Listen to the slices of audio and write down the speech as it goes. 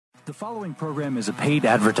The following program is a paid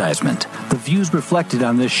advertisement. The views reflected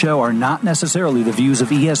on this show are not necessarily the views of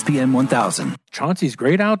ESPN 1000. Chauncey's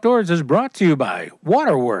Great Outdoors is brought to you by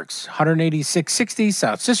Waterworks, 18660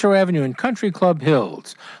 South Cicero Avenue in Country Club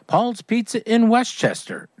Hills, Paul's Pizza in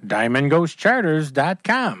Westchester,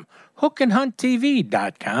 DiamondGhostCharters.com,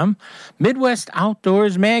 HookandHuntTV.com, Midwest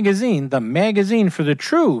Outdoors Magazine, the magazine for the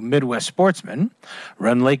true Midwest sportsman,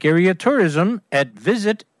 Rend Lake Area Tourism at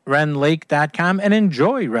visitRendLake.com and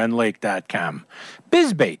enjoyRendLake.com.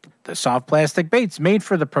 BizBait, the soft plastic baits made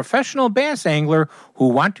for the professional bass angler who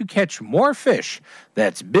want to catch more fish.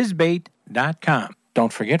 That's BizBait.com.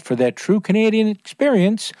 Don't forget, for that true Canadian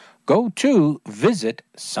experience, go to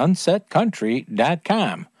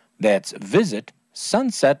visitSunsetCountry.com. That's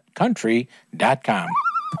visitSunsetCountry.com.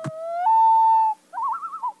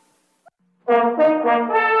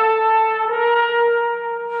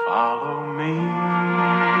 Follow me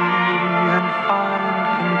and find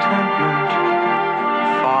contentment.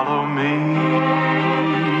 Follow me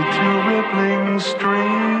to rippling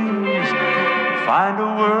streams. Find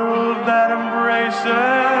a world that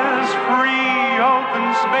embraces free open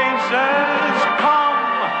spaces. Come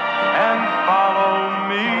and follow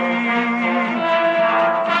me.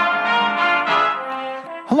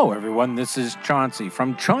 Hello, everyone. This is Chauncey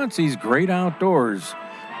from Chauncey's Great Outdoors.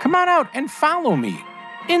 Come on out and follow me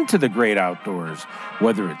into the great outdoors,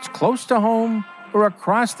 whether it's close to home or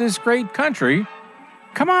across this great country.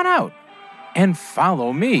 Come on out and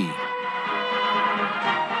follow me.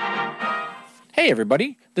 Hey,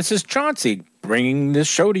 everybody, this is Chauncey bringing this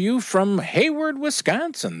show to you from Hayward,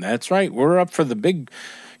 Wisconsin. That's right, we're up for the big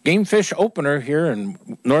game fish opener here in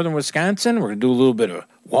northern Wisconsin. We're going to do a little bit of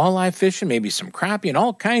walleye fishing, maybe some crappie and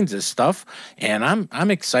all kinds of stuff, and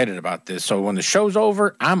I'm excited about this. So when the show's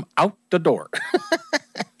over, I'm out the door.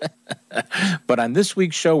 But on this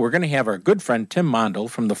week's show, we're going to have our good friend Tim Mondel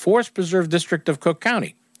from the Forest Preserve District of Cook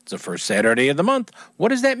County. It's the first Saturday of the month. What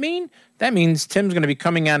does that mean? That means Tim's going to be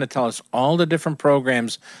coming on to tell us all the different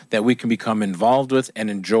programs that we can become involved with and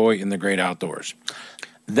enjoy in the great outdoors.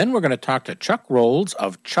 Then we're going to talk to Chuck Rolls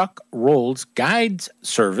of Chuck Rolls Guides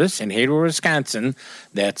Service in Hayward, Wisconsin.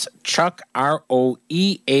 That's Chuck,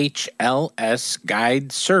 ROEHLS,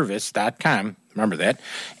 guideservice.com. Remember that.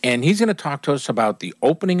 And he's going to talk to us about the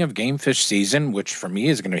opening of game fish season, which for me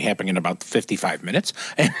is going to be happening in about 55 minutes.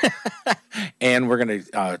 And we're going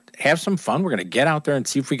to have some fun. We're going to get out there and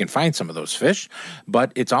see if we can find some of those fish.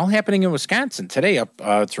 But it's all happening in Wisconsin today up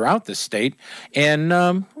throughout the state.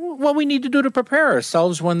 And what we need to do to prepare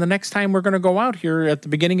ourselves when the next time we're going to go out here at the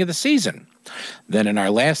beginning of the season. Then in our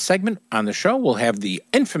last segment on the show, we'll have the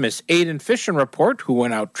infamous Aiden Fishing Report, who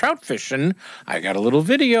went out trout fishing. I got a little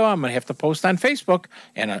video I'm going to have to post on Facebook,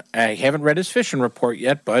 and I haven't read his fishing report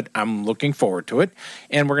yet, but I'm looking forward to it.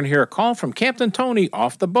 And we're going to hear a call from Captain Tony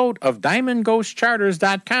off the boat of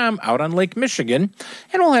DiamondGhostCharters.com out on Lake Michigan,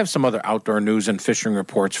 and we'll have some other outdoor news and fishing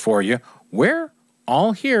reports for you. Where?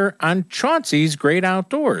 All here on Chauncey's Great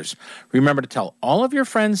Outdoors. Remember to tell all of your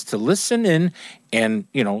friends to listen in and,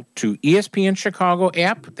 to ESPN Chicago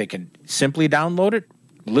app. They can simply download it,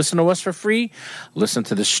 listen to us for free, listen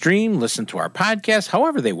to the stream, listen to our podcast,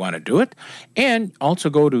 however they want to do it. And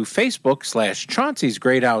also go to Facebook/Chauncey's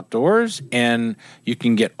Great Outdoors, and you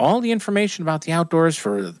can get all the information about the outdoors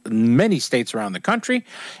for many states around the country,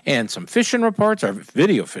 and some fishing reports, our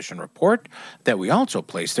video fishing report that we also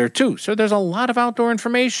place there too. So there's a lot of outdoor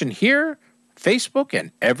information here, Facebook,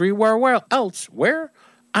 and everywhere else. Where?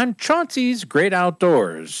 On Chauncey's Great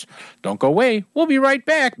Outdoors. Don't go away. We'll be right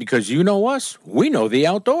back, because you know us. We know the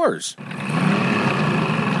outdoors.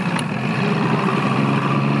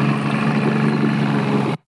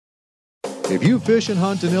 If you fish and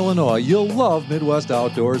hunt in Illinois, you'll love Midwest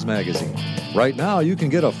Outdoors magazine. Right now, you can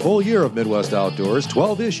get a full year of Midwest Outdoors,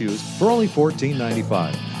 12 issues, for only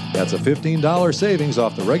 $14.95. That's a $15 savings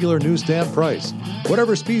off the regular newsstand price.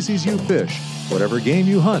 Whatever species you fish, whatever game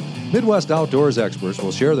you hunt, Midwest Outdoors experts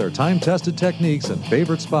will share their time-tested techniques and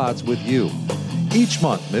favorite spots with you. Each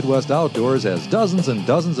month, Midwest Outdoors has dozens and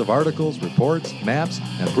dozens of articles, reports, maps,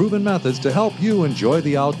 and proven methods to help you enjoy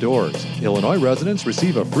the outdoors. Illinois residents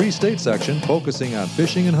receive a free state section focusing on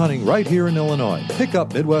fishing and hunting right here in Illinois. Pick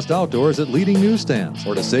up Midwest Outdoors at leading newsstands.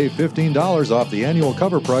 Or to save $15 off the annual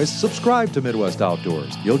cover price, subscribe to Midwest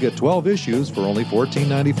Outdoors. You'll get 12 issues for only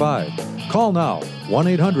 $14.95. Call now,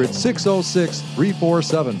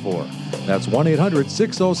 1-800-606-3474. That's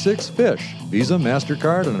 1-800-606-FISH. Visa,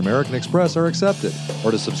 MasterCard, and American Express are accepted.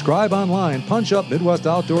 Or to subscribe online, punch up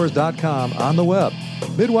MidwestOutdoors.com on the web.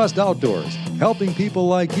 Midwest Outdoors, helping people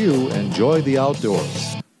like you enjoy the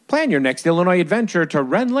outdoors. Plan your next Illinois adventure to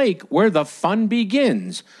Wren Lake, where the fun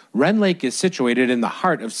begins. Wren Lake is situated in the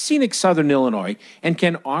heart of scenic southern Illinois and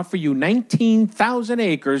can offer you 19,000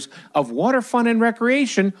 acres of water fun and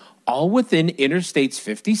recreation, all within Interstates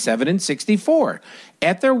 57 and 64.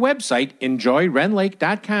 At their website,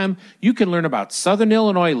 enjoywrenlake.com, you can learn about Southern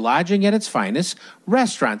Illinois lodging at its finest,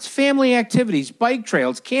 restaurants, family activities, bike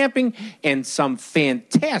trails, camping, and some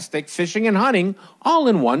fantastic fishing and hunting, all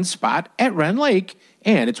in one spot at Wren Lake.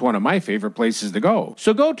 And it's one of my favorite places to go.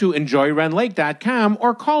 So go to enjoywrenlake.com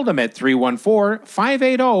or call them at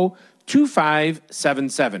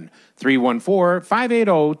 314-580-2577.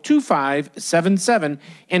 314-580-2577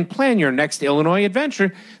 and plan your next Illinois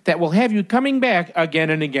adventure that will have you coming back again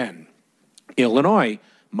and again. Illinois,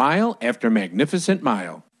 mile after magnificent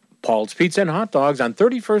mile. Paul's Pizza and Hot Dogs on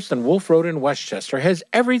 31st and Wolf Road in Westchester has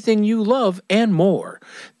everything you love and more.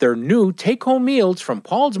 Their new take-home meals from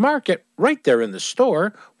Paul's Market right there in the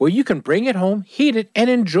store, where you can bring it home, heat it,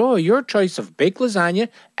 and enjoy your choice of baked lasagna,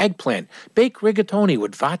 eggplant, baked rigatoni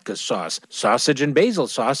with vodka sauce, sausage and basil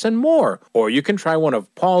sauce, and more. Or you can try one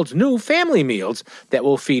of Paul's new family meals that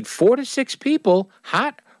will feed 4 to 6 people,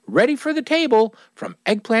 hot, ready for the table, from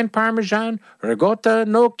eggplant parmesan, ricotta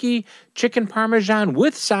gnocchi, chicken parmesan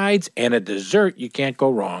with sides, and a dessert you can't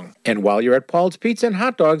go wrong. And while you're at Paul's Pizza and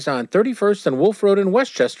Hot Dogs on 31st and Wolf Road in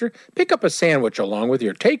Westchester, pick up a sandwich along with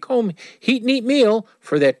your take-home heat and eat meal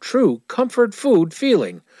for that true comfort food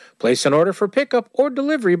feeling. Place an order for pickup or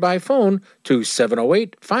delivery by phone to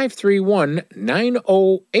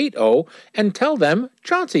 708-531-9080 and tell them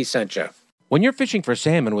Chauncey sent you. When you're fishing for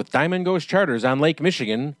salmon with Diamond Ghost Charters on Lake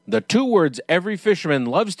Michigan, the 2 words every fisherman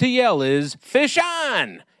loves to yell is, "Fish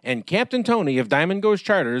on!" And Captain Tony of Diamond Ghost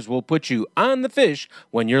Charters will put you on the fish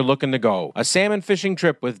when you're looking to go. A salmon fishing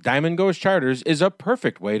trip with Diamond Ghost Charters is a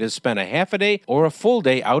perfect way to spend a half a day or a full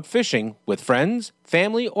day out fishing with friends,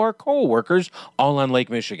 family, or co-workers all on Lake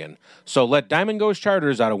Michigan. So let Diamond Ghost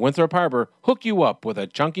Charters out of Winthrop Harbor hook you up with a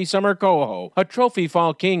chunky summer coho, a trophy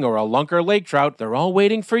fall king, or a lunker lake trout. They're all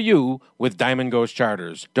waiting for you with Diamond Ghost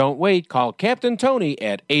Charters. Don't wait. Call Captain Tony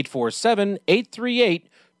at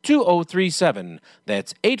 847-838-2037.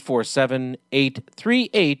 That's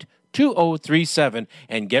 847-838-2037.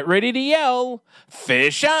 And get ready to yell,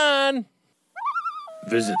 "Fish on!"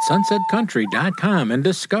 Visit sunsetcountry.com and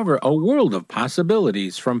discover a world of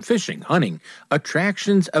possibilities from fishing, hunting,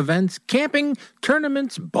 attractions, events, camping,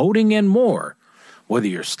 tournaments, boating, and more. Whether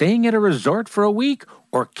you're staying at a resort for a week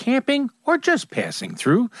or camping or just passing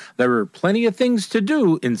through, there are plenty of things to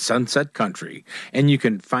do in Sunset Country, and you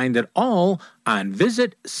can find it all on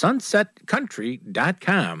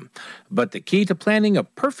visitsunsetcountry.com. But the key to planning a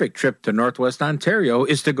perfect trip to Northwest Ontario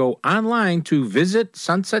is to go online to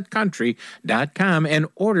visitsunsetcountry.com and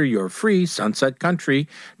order your free Sunset Country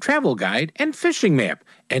travel guide and fishing map,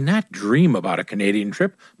 and not dream about a Canadian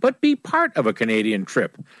trip, but be part of a Canadian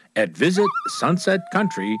trip at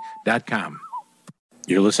visitsunsetcountry.com.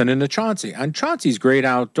 You're listening to Chauncey on Chauncey's Great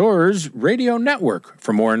Outdoors Radio Network.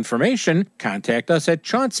 For more information, contact us at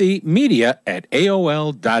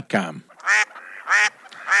chaunceymedia@aol.com.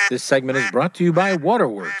 This segment is brought to you by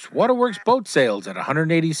Waterworks. Waterworks Boat Sales at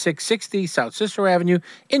 18660 South Cicero Avenue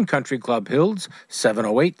in Country Club Hills,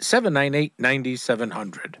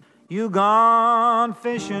 708-798-9700. You gone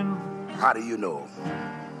fishing? How do you know?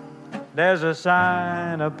 There's a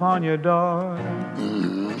sign upon your door.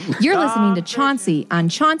 You're listening to Chauncey on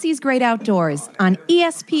Chauncey's Great Outdoors on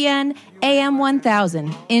ESPN AM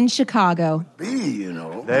 1000 in Chicago.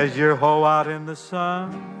 There's your hoe out in the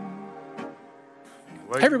sun.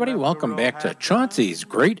 Hey everybody, welcome back to Chauncey's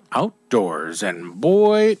Great Outdoors. And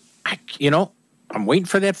boy, I'm waiting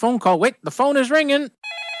for that phone call. Wait, the phone is ringing.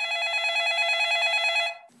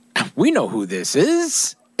 We know who this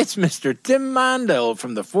is. It's Mr. Tim Mondell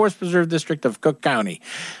from the Forest Preserve District of Cook County.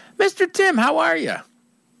 Mr. Tim, how are you?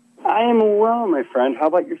 I am well, my friend. How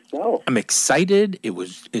about yourself? I'm excited.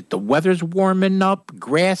 The weather's warming up.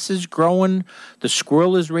 Grass is growing. The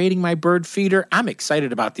squirrel is raiding my bird feeder. I'm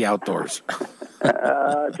excited about the outdoors.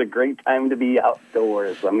 It's a great time to be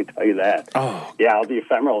outdoors, let me tell you that. Oh. Yeah, all the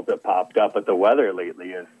ephemerals have popped up, but the weather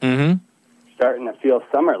lately is starting to feel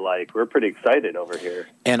summer-like. We're pretty excited over here.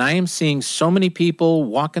 And I am seeing so many people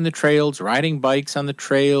walking the trails, riding bikes on the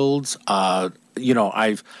trails. I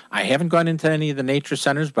haven't gone into any of the nature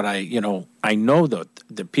centers, but I know that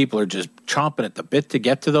the people are just chomping at the bit to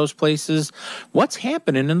get to those places. What's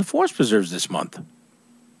happening in the forest preserves this month?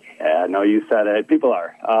 Yeah, no, you said it. People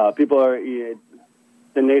are.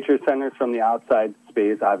 The nature centers from the outside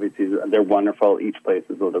space, obviously, they're wonderful. Each place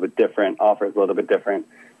is a little bit different, offers a little bit different.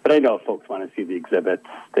 But I know folks want to see the exhibits.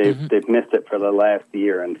 They've missed it for the last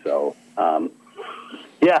year, and so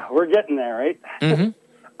Yeah, we're getting there, right? Mm-hmm.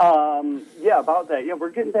 About that. Yeah, we're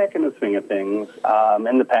getting back in the swing of things.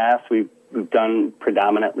 In the past, we've done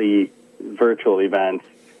predominantly virtual events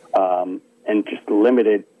and just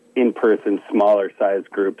limited in-person, smaller-sized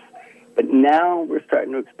groups. But now we're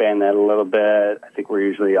starting to expand that a little bit. I think we're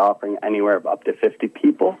usually offering anywhere up to 50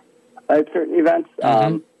 people at certain events.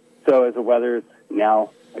 Mm-hmm. So as the weather's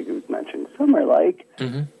now, like you mentioned, somewhere like,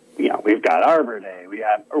 we've got Arbor Day, we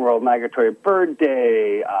have a World Migratory Bird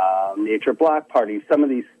Day, Nature Block Party, some of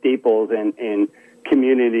these staples in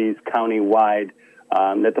communities county-wide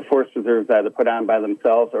that the Forest Preserves either put on by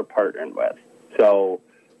themselves or partnering with. So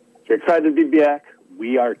if you're excited to be back,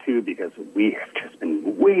 we are too, because we have just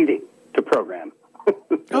been waiting to program.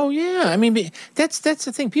 Oh, yeah. I mean, that's the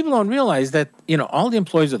thing. People don't realize that, all the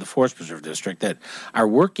employees of the Forest Preserve District that are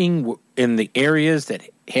working in the areas that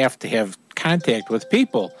have to have contact with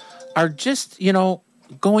people are just,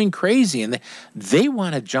 going crazy. And they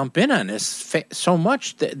want to jump in on this so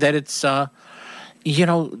much that it's,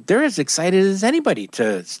 they're as excited as anybody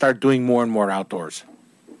to start doing more and more outdoors.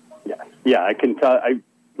 Yeah, I can tell. I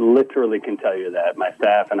literally can tell you that. My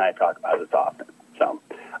staff and I talk about this often. So,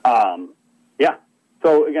 yeah.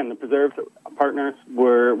 So, again, the Preserves partners,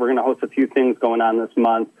 we're going to host a few things going on this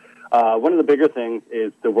month. One of the bigger things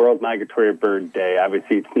is the World Migratory Bird Day.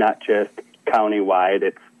 Obviously, it's not just county-wide.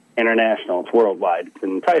 It's international. It's worldwide. It's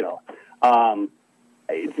in the title.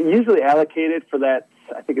 It's usually allocated for that,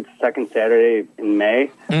 I think it's the second Saturday in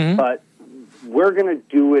May. Mm-hmm. But we're going to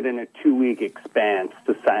do it in a 2-week expanse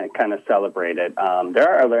to kind of celebrate it. There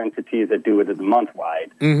are other entities that do it as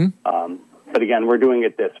month-wide. Mm-hmm. But, again, we're doing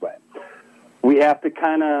it this way. We have to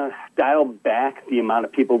kind of dial back the amount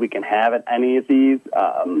of people we can have at any of these.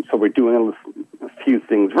 So we're doing a few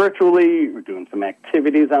things virtually. We're doing some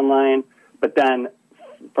activities online. But then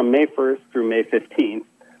from May 1st through May 15th,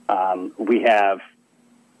 we have,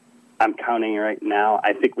 I'm counting right now,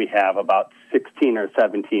 I think we have about 16 or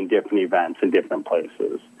 17 different events in different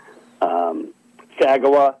places.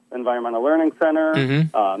 Sagawau Environmental Learning Center,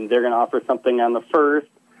 they're going to offer something on the 1st.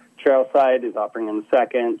 Trailside is offering on the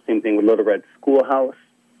 2nd. Same thing with Little Red Schoolhouse.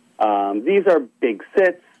 These are big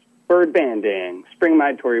sits, bird banding, spring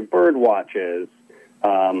migratory bird watches.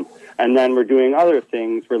 And then we're doing other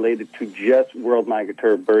things related to just World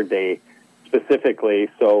Migratory Bird Day specifically.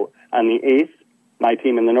 So on the 8th, my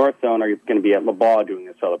team in the North Zone are going to be at LaBaw doing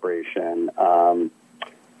a celebration. And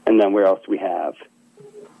then where else do we have?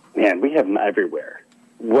 Man, we have them everywhere.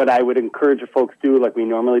 What I would encourage folks to do, like we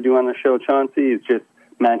normally do on the show, Chauncey, is just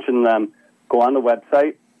mention them, go on the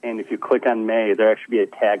website, and if you click on May, there actually be a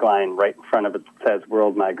tagline right in front of it that says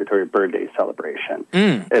World Migratory Bird Day Celebration.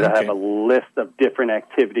 It'll have a list of different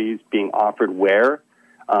activities being offered where.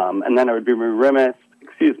 And then I would be remiss,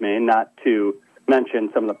 not to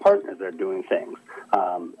mention some of the partners that are doing things.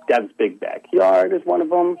 Deb's Big Backyard is one of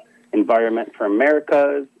them, Environment for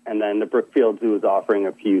Americas, and then the Brookfield Zoo is offering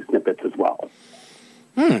a few snippets as well.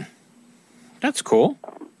 That's cool.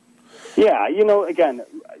 Yeah, again,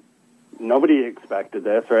 nobody expected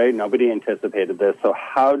this, right? Nobody anticipated this. So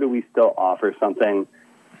how do we still offer something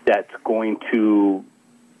that's going to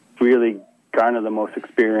really garner the most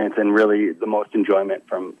experience and really the most enjoyment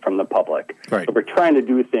from the public? Right. So we're trying to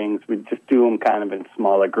do things. We just do them kind of in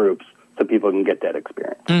smaller groups so people can get that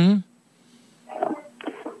experience. Mm-hmm. Yeah.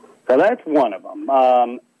 So that's one of them.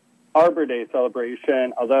 Arbor Day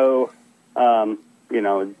celebration, although,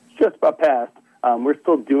 just about past, we're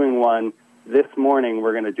still doing one this morning.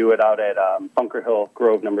 We're going to do it out at Bunker Hill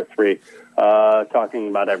Grove number 3, talking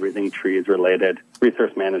about everything trees related.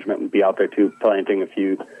 Resource management would be out there too, planting a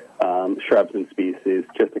few shrubs and species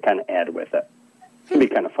just to kind of add with it. It'd be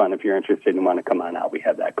kind of fun if you're interested and want to come on out. We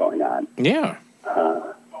have that going on. Yeah.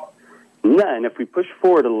 And then if we push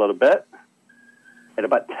forward a little bit, at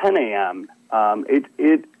about 10 a.m.,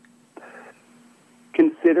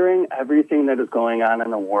 considering everything that is going on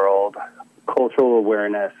in the world, cultural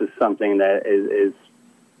awareness is something that is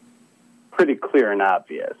pretty clear and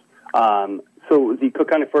obvious. So the Cook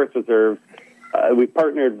County Forest Preserve, we've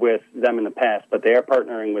partnered with them in the past, but they are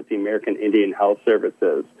partnering with the American Indian Health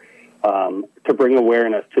Services to bring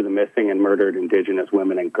awareness to the missing and murdered Indigenous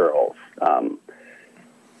women and girls.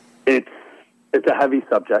 It's a heavy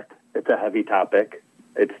subject. It's a heavy topic.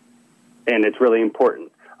 It's really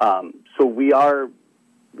important. So we are,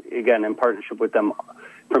 again, in partnership with them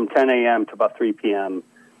from 10 a.m. to about 3 p.m.,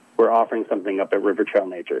 we're offering something up at River Trail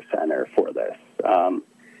Nature Center for this.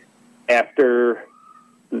 After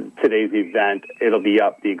today's event, it'll be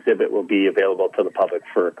up. The exhibit will be available to the public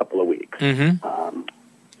for a couple of weeks. Mm-hmm.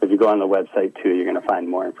 If you go on the website, too, you're going to find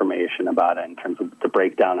more information about it in terms of the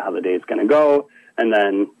breakdown of how the day is going to go. And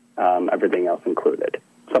then everything else included.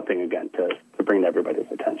 Something, again, to bring to everybody's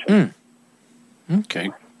attention.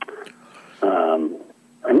 Okay.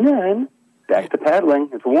 And then, back to paddling.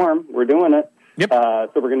 It's warm. We're doing it. Yep.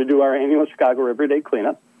 So we're going to do our annual Chicago River Day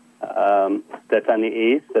cleanup. That's on the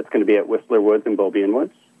 8th. That's going to be at Whistler Woods and Beaubien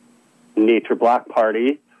Woods. Nature Block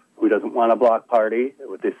Party. Who doesn't want a block party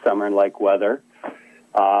with this summer-like weather?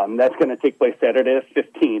 That's going to take place Saturday the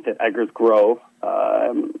 15th at Eggers Grove.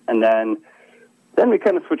 And then we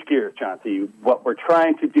kind of switch gears, Chauncey. What we're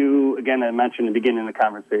trying to do, again, I mentioned in the beginning of the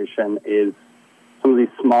conversation, is some of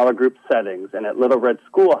these smaller group settings. And at Little Red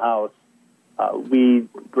Schoolhouse,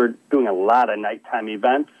 we're doing a lot of nighttime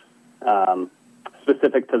events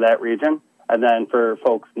specific to that region. And then for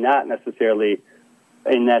folks not necessarily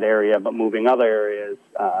in that area, but moving other areas,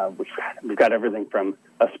 which we've got everything from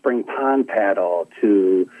a spring pond paddle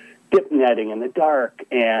to dip netting in the dark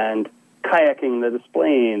and kayaking the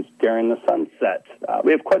Des during the sunset.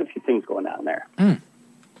 We have quite a few things going on there. Yeah,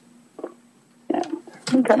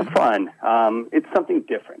 it's kind of fun. It's something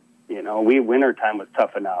different. Wintertime was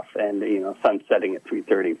tough enough, and, sun setting at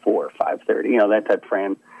 3:30, 4, 5:30, that type of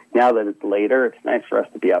frame. Now that it's later, it's nice for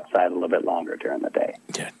us to be outside a little bit longer during the day.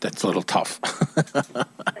 Yeah, that's a little tough.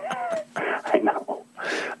 I know.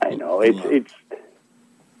 It's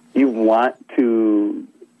you want to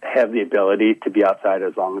have the ability to be outside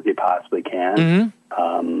as long as you possibly can.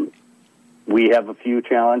 We have a few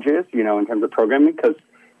challenges, in terms of programming, because,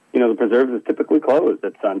 the preserves is typically closed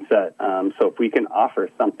at sunset. So if we can offer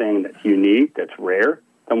something that's unique, that's rare,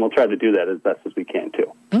 then we'll try to do that as best as we can,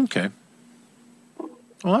 too. Okay.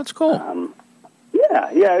 Well, that's cool.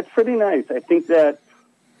 Yeah, it's pretty nice. I think that,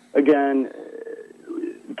 again,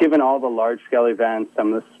 given all the large-scale events,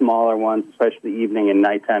 some of the smaller ones, especially the evening and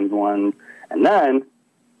nighttime ones, and then,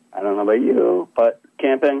 I don't know about you, but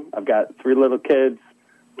camping, I've got 3 little kids,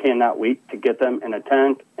 cannot wait to get them in a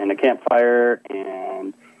tent and a campfire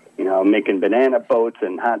and, making banana boats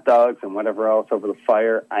and hot dogs and whatever else over the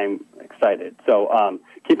fire. I'm excited. So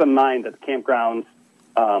keep in mind that the campgrounds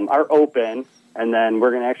are open, and then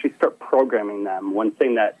we're going to actually start programming them. One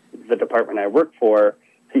thing that the department I work for,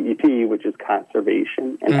 CEP, which is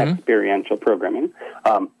conservation and experiential programming,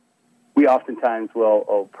 we oftentimes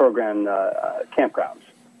will program the campgrounds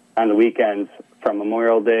on the weekends from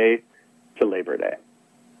Memorial Day to Labor Day.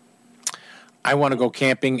 I want to go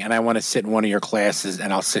camping, and I want to sit in one of your classes,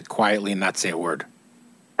 and I'll sit quietly and not say a word.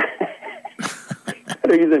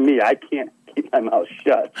 Better than me. I can't keep my mouth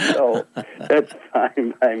shut, so that's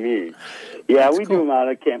fine by me. Yeah, we do them out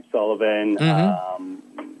at Camp Sullivan,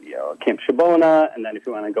 Camp Shabona, and then if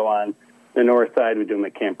you want to go on the north side, we do them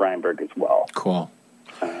at Camp Reinberg as well. Cool.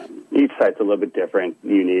 Each site's a little bit different,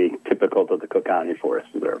 unique, typical to the Cook County Forest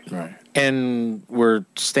Reserve. Right. And we're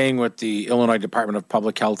staying with the Illinois Department of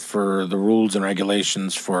Public Health for the rules and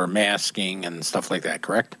regulations for masking and stuff like that,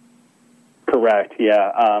 correct? Correct,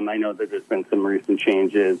 yeah. I know that there's been some recent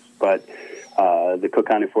changes, but the Cook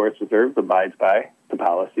County Forest Reserve abides by the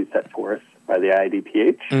policy set forth by the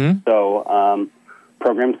IDPH. So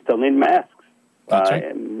programs still need masks. That's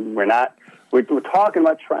right. We're talking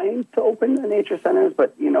about trying to open the nature centers,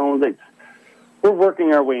 but, we're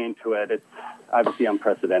working our way into it. It's obviously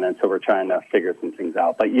unprecedented, so we're trying to figure some things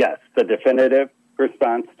out. But, yes, the definitive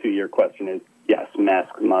response to your question is, yes,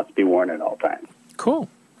 masks must be worn at all times. Cool.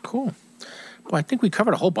 Well, I think we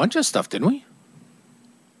covered a whole bunch of stuff, didn't we?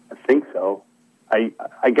 I think so. I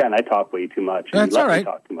talk way too much. That's all right. Me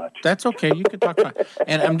talk too much. That's okay. You can talk fine.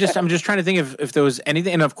 And I'm just trying to think if there was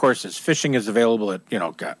anything. And of course, fishing is available at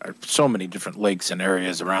so many different lakes and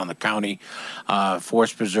areas around the county,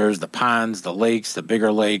 forest preserves, the ponds, the lakes, the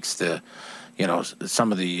bigger lakes,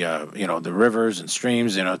 some of the the rivers and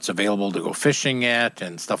streams. It's available to go fishing at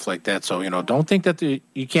and stuff like that. So don't think that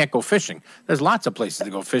you can't go fishing. There's lots of places to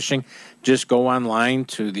go fishing. Just go online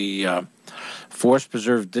to the Forest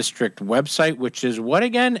Preserve District website, which is what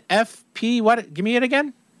again? FP, what? Give me it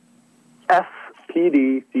again.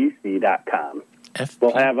 FPDCC.com.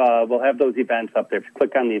 We'll have those events up there. If you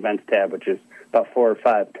click on the events tab, which is about 4 or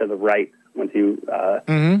 5 to the right once you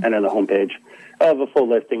enter the homepage, I'll have a full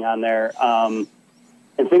listing on there. And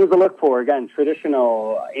things to look for, again,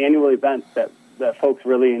 traditional annual events that folks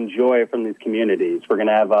really enjoy from these communities. We're going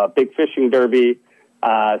to have a big fishing derby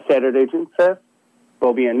Saturday, June 5th.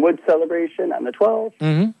 Beaubien Woods celebration on the 12th,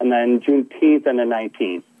 and then Juneteenth and the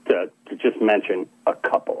 19th, to just mention a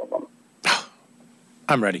couple of them.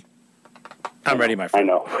 I'm ready. I'm ready, my friend.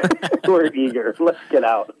 I know. We're eager. Let's get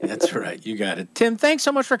out. That's right. You got it. Tim, thanks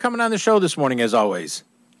so much for coming on the show this morning, as always.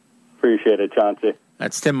 Appreciate it, Chauncey.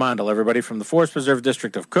 That's Tim Mondel, everybody from the Forest Preserve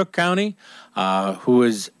District of Cook County, who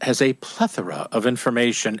has a plethora of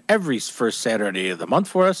information every first Saturday of the month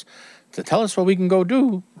for us to tell us what we can go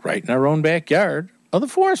do right in our own backyard of the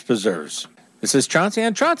Forest Preserves. This is Chauncey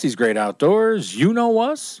on Chauncey's Great Outdoors. You know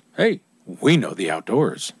us. Hey, we know the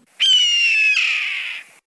outdoors.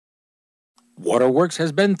 Waterworks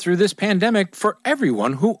has been through this pandemic for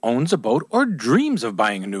everyone who owns a boat or dreams of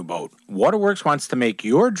buying a new boat. Waterworks wants to make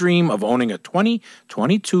your dream of owning a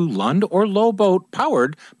 2022 Lund or Lowe boat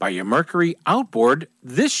powered by your Mercury outboard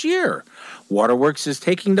this year. Waterworks is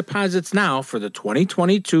taking deposits now for the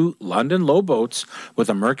 2022 Lund and Lowe boats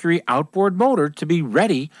with a Mercury outboard motor to be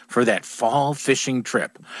ready for that fall fishing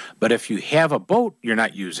trip. But if you have a boat you're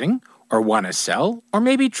not using or want to sell or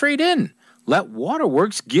maybe trade in, let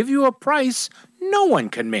Waterworks give you a price no one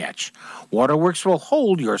can match. Waterworks will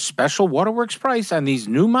hold your special Waterworks price on these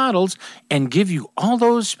new models and give you all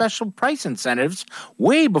those special price incentives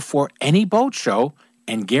way before any boat show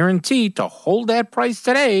and guarantee to hold that price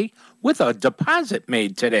today with a deposit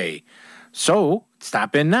made today. So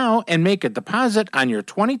stop in now and make a deposit on your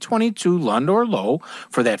 2022 Lund or Lowe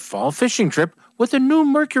for that fall fishing trip with a new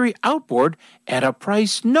Mercury outboard at a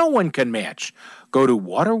price no one can match. Go to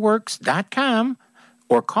waterworks.com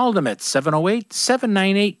or call them at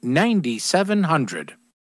 708-798-9700.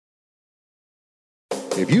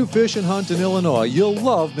 If you fish and hunt in Illinois, you'll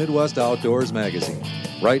love Midwest Outdoors magazine.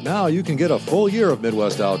 Right now, you can get a full year of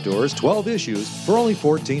Midwest Outdoors, 12 issues, for only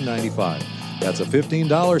 $14.95. That's a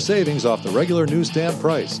 $15 savings off the regular newsstand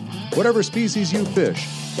price. Whatever species you fish,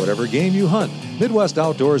 whatever game you hunt, Midwest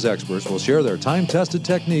Outdoors experts will share their time-tested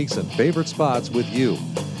techniques and favorite spots with you.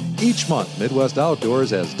 Each month, Midwest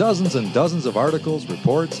Outdoors has dozens and dozens of articles,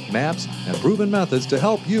 reports, maps, and proven methods to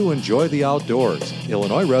help you enjoy the outdoors.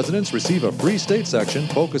 Illinois residents receive a free state section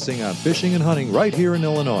focusing on fishing and hunting right here in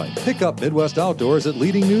Illinois. Pick up Midwest Outdoors at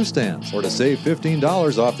leading newsstands. Or to save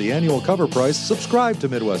 $15 off the annual cover price, subscribe to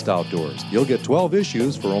Midwest Outdoors. You'll get 12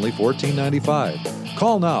 issues for only $14.95.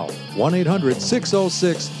 Call now,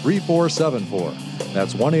 1-800-606-3474.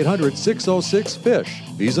 That's 1-800-606-FISH.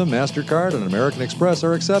 Visa, MasterCard, and American Express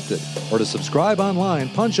are accepted. Or to subscribe online,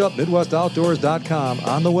 punch up MidwestOutdoors.com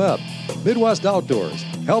on the web. Midwest Outdoors,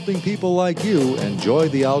 helping people like you enjoy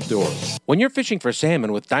the outdoors. When you're fishing for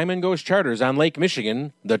salmon with Diamond Ghost Charters on Lake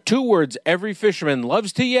Michigan, the two words every fisherman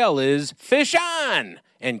loves to yell is, "Fish on!"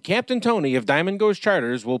 And Captain Tony of Diamond Ghost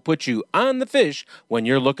Charters will put you on the fish when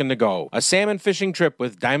you're looking to go. A salmon fishing trip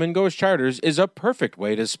with Diamond Ghost Charters is a perfect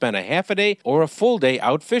way to spend a half a day or a full day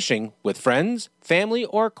out fishing with friends, family,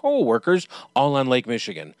 or co-workers all on Lake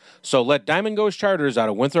Michigan. So let Diamond Ghost Charters out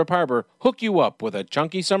of Winthrop Harbor hook you up with a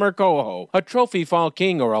chunky summer coho, a trophy fall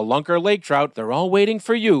king, or a lunker lake trout. They're all waiting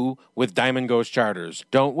for you with Diamond Ghost Charters.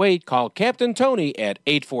 Don't wait. Call Captain Tony at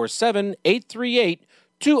 847-838-2037.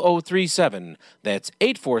 That's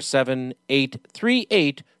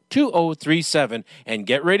 847-838-2037. And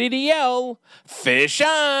get ready to yell, "Fish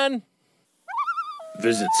on!"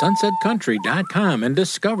 Visit sunsetcountry.com and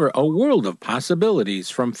discover a world of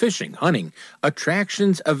possibilities from fishing, hunting,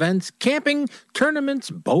 attractions, events, camping,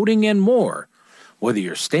 tournaments, boating, and more. Whether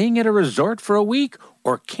you're staying at a resort for a week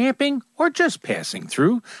or camping or just passing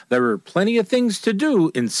through, there are plenty of things to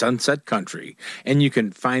do in Sunset Country, and you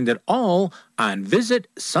can find it all on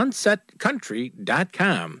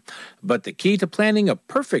visitsunsetcountry.com. But the key to planning a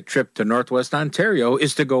perfect trip to Northwest Ontario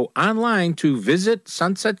is to go online to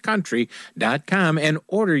visitsunsetcountry.com and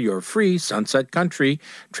order your free Sunset Country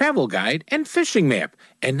travel guide and fishing map,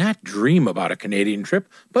 and not dream about a Canadian trip,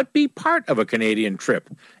 but be part of a Canadian trip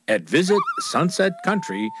at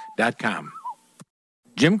visitsunsetcountry.com.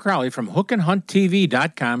 Jim Crowley from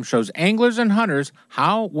hookandhunttv.com shows anglers and hunters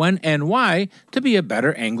how, when, and why to be a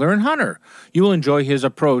better angler and hunter. You will enjoy his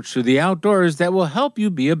approach to the outdoors that will help you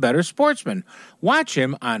be a better sportsman. Watch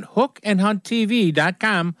him on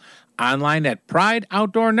hookandhunttv.com, online at Pride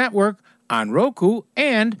Outdoor Network, on Roku,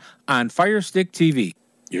 and on Firestick TV.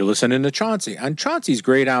 You're listening to Chauncey on Chauncey's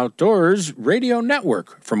Great Outdoors Radio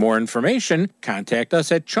Network. For more information, contact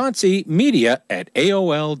us at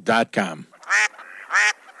chaunceymedia@aol.com.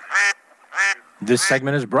 This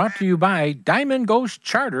segment is brought to you by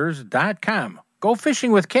DiamondGhostCharters.com. Go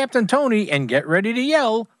fishing with Captain Tony and get ready to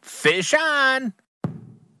yell, "Fish on!"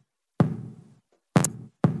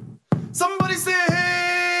 Somebody say,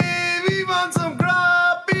 hey, we want some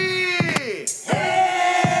crappie.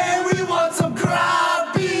 Hey, we want some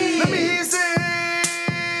crappie. Let me hear you say,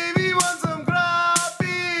 hey, we want some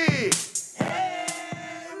crappie.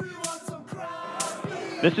 Hey, we want some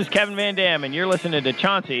crappie. This is Kevin Van Dam, and you're listening to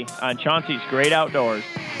Chauncey on Chauncey's Great Outdoors.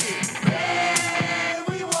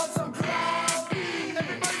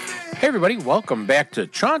 Hey everybody. Welcome back to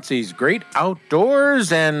Chauncey's Great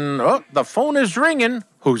Outdoors. And the phone is ringing.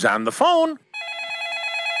 Who's on the phone?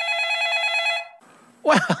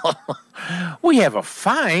 Well, we have a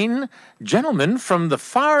fine gentleman from the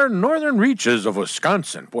far northern reaches of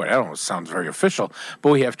Wisconsin. Boy, that almost sounds very official.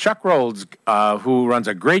 But we have Chuck Rhodes, who runs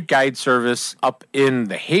a great guide service up in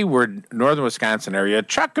the Hayward, northern Wisconsin area.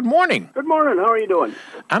 Chuck, good morning. Good morning. How are you doing?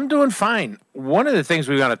 I'm doing fine. One of the things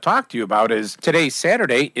we want to talk to you about is today,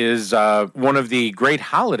 Saturday, is one of the great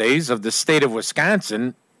holidays of the state of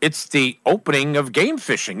Wisconsin. It's the opening of game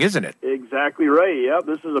fishing, isn't it? Exactly right. Yep,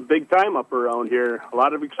 this is a big time up around here. A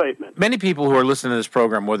lot of excitement. Many people who are listening to this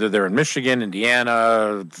program, whether they're in Michigan,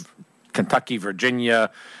 Indiana, Kentucky, Virginia,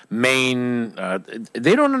 Maine,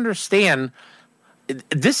 they don't understand.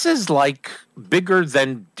 This is like bigger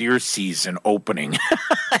than deer season opening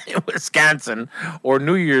in Wisconsin or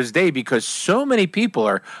New Year's Day, because so many people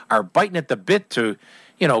are biting at the bit to,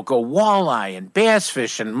 go walleye and bass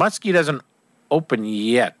fish, and muskie doesn't open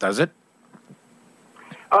yet, does it?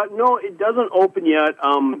 No, it doesn't open yet.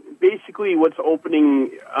 Basically, what's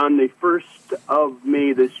opening on the 1st of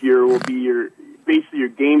May this year will be your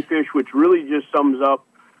game fish, which really just sums up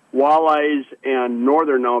walleyes and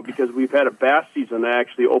northern now, because we've had a bass season that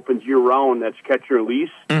actually opens year-round. That's catch or release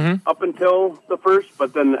up until the 1st,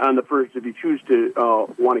 but then on the 1st, if you choose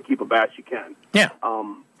to want to keep a bass, you can. Yeah.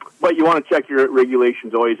 But you want to check your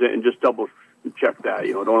regulations always and just double check that.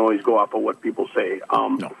 Don't always go off of what people say.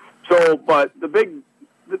 No. So, but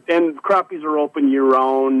and crappies are open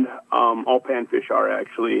year-round. All panfish are,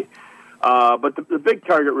 actually. But the big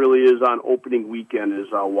target really is on opening weekend is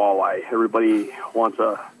walleye. Everybody wants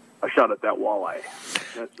a shot at that walleye.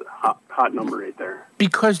 That's a hot number right there.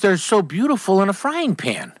 Because they're so beautiful in a frying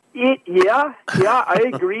pan. Yeah,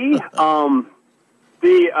 I agree.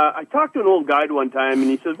 I talked to an old guide one time, and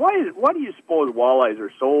he says, why do you suppose walleyes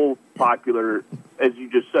are so popular, as you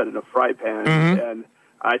just said, in a fry pan? Mm-hmm. And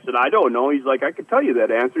I said, I don't know. He's like, I could tell you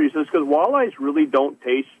that answer. He says, because walleyes really don't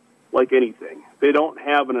taste like anything. They don't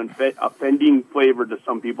have an offending flavor to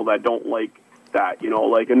some people that don't like that.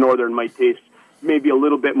 Like a northern might taste maybe a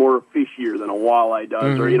little bit more fishier than a walleye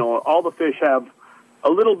does. Mm-hmm. Or, all the fish have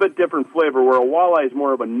a little bit different flavor, where a walleye is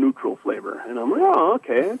more of a neutral flavor. And I'm like, oh,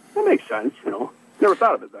 okay, that makes sense, Never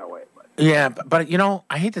thought of it that way. But. Yeah, but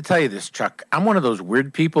I hate to tell you this, Chuck. I'm one of those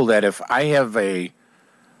weird people that if I have a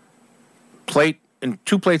plate and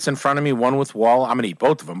 2 plates in front of me, one with walleye, I'm going to eat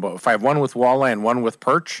both of them. But if I have one with walleye and one with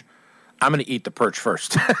perch, I'm going to eat the perch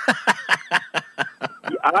first.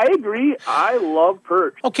 I agree. I love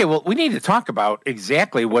perch. Okay, well, we need to talk about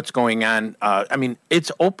exactly what's going on.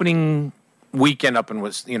 It's opening weekend up in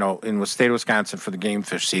the state of Wisconsin for the game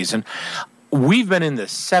fish season. We've been in the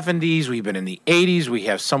 70s. We've been in the 80s. We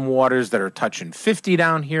have some waters that are touching 50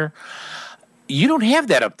 down here. You don't have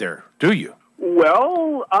that up there, do you?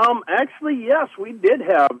 Well, actually, yes, we did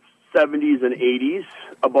have 70s and 80s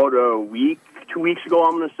about 2 weeks ago,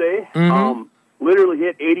 I'm going to say. Mm-hmm. Literally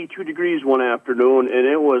hit 82 degrees one afternoon, and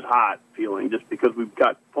it was hot feeling just because we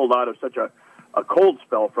got pulled out of such a cold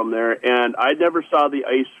spell from there. And I never saw the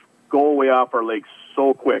ice go away off our lakes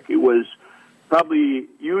so quick. It was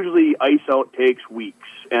usually ice out takes weeks,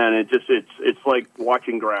 and it's like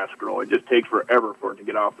watching grass grow. It just takes forever for it to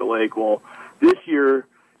get off the lake. Well, this year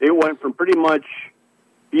it went from pretty much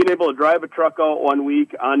being able to drive a truck out 1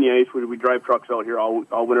 week on the ice. We drive trucks out here all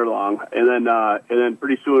winter long, and then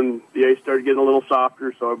pretty soon the ice started getting a little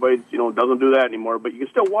softer, so everybody doesn't do that anymore. But you can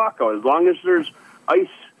still walk out as long as there's ice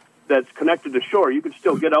that's connected to shore. You can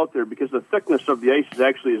still get out there because the thickness of the ice is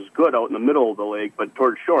actually as good out in the middle of the lake, but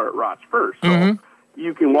towards shore it rots first. So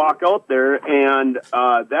you can walk out there, and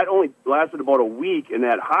that only lasted about a week, and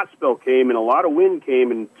that hot spell came, and a lot of wind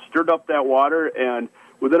came and stirred up that water, and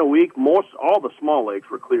within a week, all the small lakes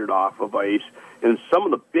were cleared off of ice, and some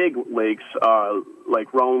of the big lakes,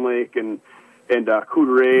 like Round Lake and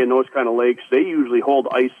Coudray and those kind of lakes, they usually hold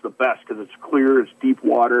ice the best because it's clear, it's deep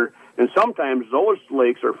water. And sometimes those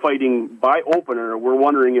lakes are fighting by opener. We're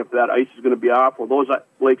wondering if that ice is going to be off. Well, those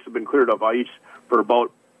lakes have been cleared of ice for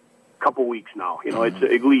about a couple weeks now. It's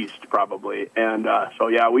at least probably. And so,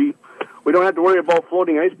 yeah, we don't have to worry about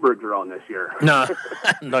floating icebergs around this year. No,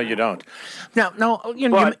 no, you don't. Now,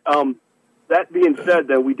 but that being said,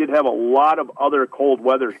 that we did have a lot of other cold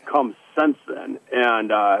weather come since then, and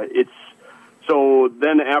so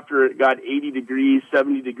then after it got 80 degrees,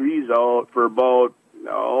 70 degrees out for about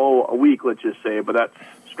a week, let's just say, but that's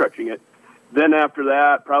stretching it. Then after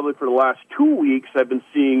that, probably for the last 2 weeks,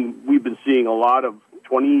 we've been seeing a lot of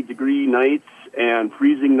 20-degree nights and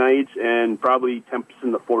freezing nights, and probably temps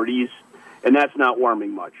in the 40s. And that's not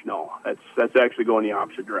warming much. No, that's actually going the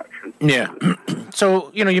opposite direction. Yeah.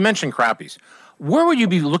 So, you mentioned crappies. Where would you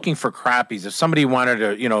be looking for crappies if somebody wanted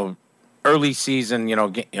to, early season,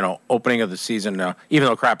 opening of the season, even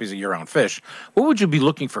though crappie's a year-round fish, what would you be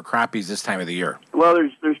looking for crappies this time of the year? Well,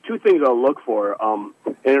 there's two things I'll look for, and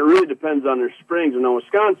it really depends on their springs. And in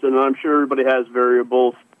Wisconsin, and I'm sure everybody has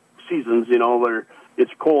variable seasons, where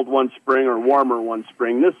it's cold one spring or warmer one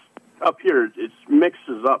spring. This up here, it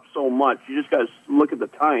mixes up so much. You just got to look at the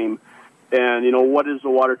time, and what is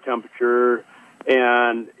the water temperature.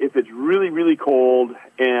 And if it's really, really cold,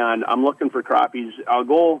 and I'm looking for crappies, I'll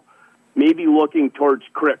go maybe looking towards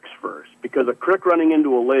cricks first, because a crick running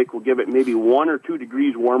into a lake will give it maybe 1 or 2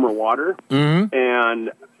 degrees warmer water,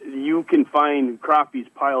 and you can find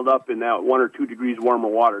crappies piled up in that 1 or 2 degrees warmer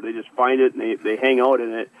water. They just find it, and they hang out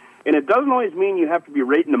in it. And it doesn't always mean you have to be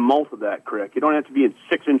right in the mouth of that crick. You don't have to be in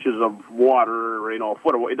 6 inches of water or, a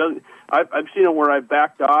foot away. It doesn't. I've seen it where I've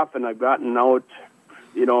backed off and I've gotten out,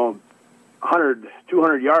 100,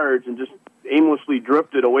 200 yards and just aimlessly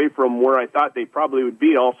drifted away from where I thought they probably would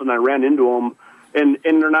be. All of a sudden I ran into them, and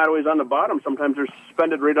they're not always on the bottom. Sometimes they're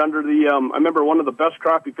suspended right under the, I remember one of the best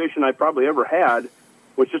crappie fishing I probably ever had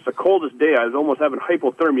was just the coldest day. I was almost having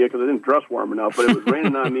hypothermia because I didn't dress warm enough, but it was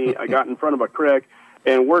raining on me. I got in front of a creek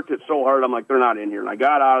and worked it so hard, I'm like, they're not in here. And I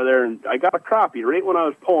got out of there, and I got a crappie right when I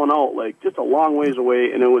was pulling out, like just a long ways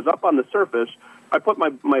away, and it was up on the surface. I put my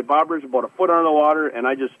bobbers about a foot under the water, and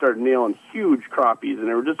I just started nailing huge crappies, and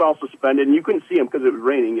they were just all suspended, and you couldn't see them because it was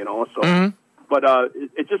raining, So, but a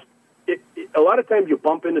lot of times you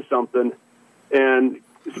bump into something, and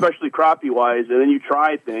especially crappie-wise, and then you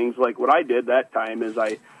try things. Like what I did that time is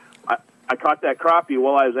I caught that crappie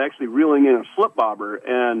while I was actually reeling in a slip bobber,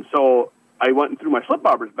 and so I went and threw my slip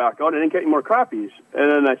bobbers back out. I didn't get any more crappies,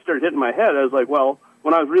 and then I started hitting my head. I was like, well,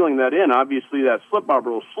 when I was reeling that in, obviously that slip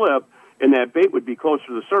bobber will slip, and that bait would be closer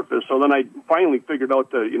to the surface. So then I finally figured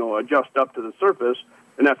out to, adjust up to the surface,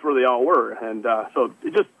 and that's where they all were. And so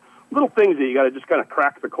it's just little things that you got to just kind of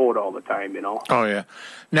crack the code all the time, Oh, yeah.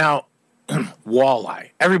 Now,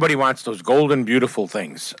 walleye. Everybody wants those golden, beautiful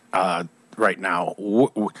things right now.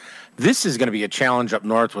 This is going to be a challenge up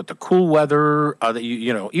north with the cool weather. That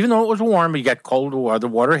even though it was warm, you got cold weather. The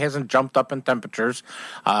water hasn't jumped up in temperatures.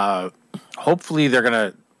 Hopefully,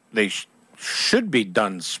 they should be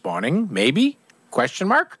done spawning, maybe? Question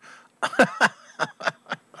mark?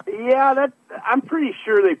 Yeah, I'm pretty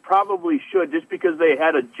sure they probably should, just because they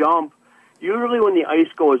had a jump. Usually when the ice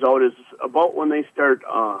goes out is about when they start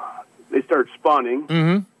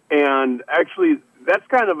spawning. And actually, that's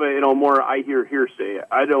kind of a more I hear hearsay.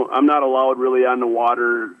 I'm not allowed really on the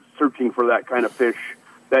water searching for that kind of fish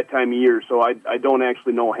that time of year, so I don't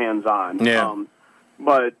actually know hands-on. Yeah.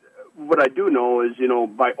 But what I do know is,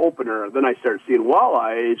 by opener, then I start seeing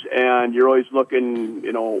walleyes, and you're always looking,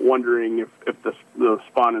 wondering if the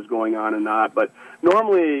spawn is going on or not. But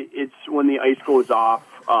normally it's when the ice goes off,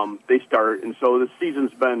 they start, and so the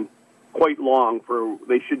season's been quite long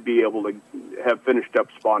they should be able to have finished up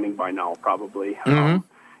spawning by now, probably.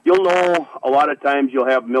 You'll know a lot of times you'll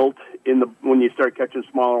have milt when you start catching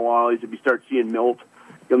smaller walleyes. If you start seeing milt,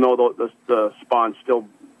 you'll know the spawn's still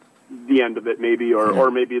the end of it, maybe, or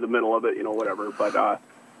maybe the middle of it, whatever. But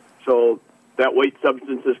so that white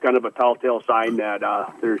substance is kind of a telltale sign that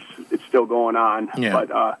it's still going on. Yeah.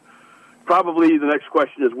 But probably the next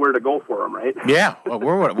question is where to go for them, right? Yeah. Well,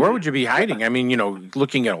 where would you be hiding? I mean,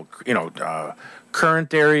 looking at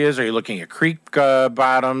current areas. Are you looking at creek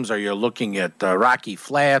bottoms? Are you looking at rocky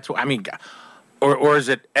flats? I mean, or is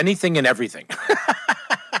it anything and everything?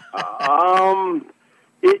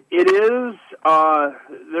 It is.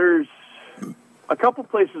 There's a couple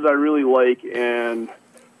places I really like, and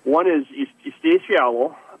one is you stay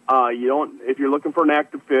shallow. If you're looking for an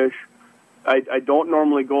active fish, I don't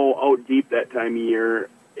normally go out deep that time of year,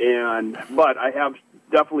 but I have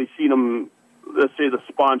definitely seen them. Let's say the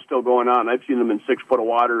spawn's still going on. I've seen them in 6 foot of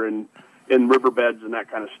water and in riverbeds and that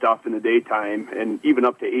kind of stuff in the daytime, and even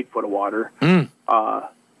up to 8 foot of water.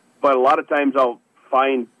 But a lot of times I'll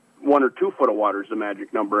find 1 or 2 foot of water is the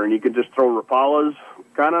magic number, and you can just throw Rapalas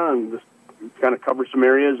and just kind of cover some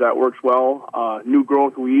areas. That works well. New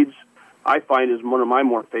growth weeds I find is one of my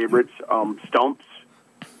more favorites. Stumps,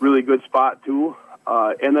 really good spot too.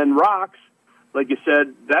 And then rocks, like you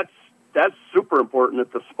said, that's super important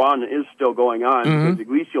if the spawn is still going on, because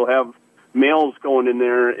at least you'll have males going in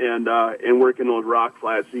there and working those rock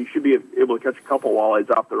flats. So you should be able to catch a couple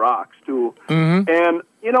walleyes off the rocks too. And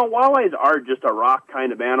walleyes are just a rock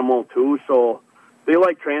kind of animal too, so they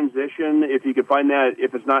like transition. If you can find that,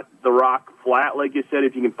 if it's not the rock flat, like you said,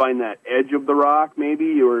 if you can find that edge of the rock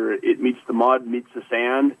maybe, or it meets the mud, meets the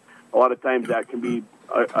sand, a lot of times that can be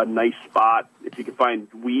a nice spot. If you can find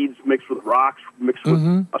weeds mixed with rocks, mixed with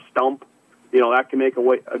a stump, that can make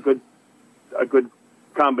a good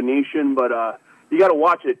combination. But you got to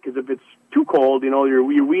watch it, because if it's too cold, your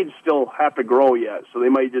weeds still have to grow yet, so they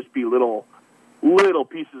might just be little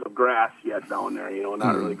pieces of grass yet down there,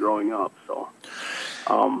 not really growing up. So,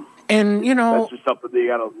 and that's just something that you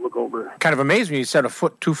got to look over. Kind of amazed me. You said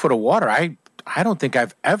 2 foot of water. I don't think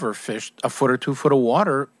I've ever fished 1 foot or 2 foot of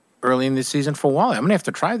water early in the season for walleye. I'm gonna have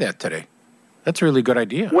to try that today. That's a really good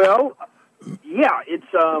idea. Well, yeah, it's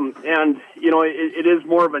and it is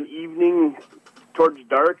more of an evening towards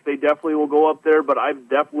dark. They definitely will go up there, but I've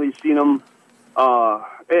definitely seen them.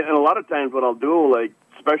 And a lot of times, what I'll do, like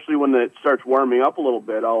especially when it starts warming up a little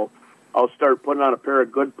bit, I'll start putting on a pair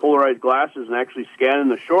of good polarized glasses and actually scanning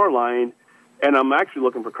the shoreline. And I'm actually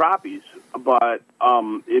looking for crappies. But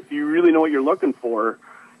if you really know what you're looking for,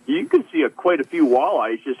 you can see quite a few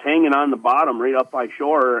walleyes just hanging on the bottom right up by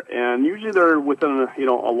shore. And usually they're within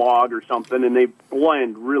a log or something, and they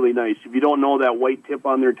blend really nice. If you don't know that white tip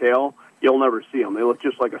on their tail, you'll never see them. They look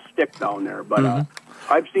just like a stick down there. But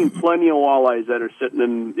I've seen plenty of walleyes that are sitting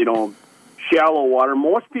in shallow water.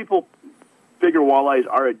 Most people figure walleyes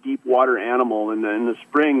are a deep water animal, and in the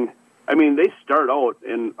spring, I mean, they start out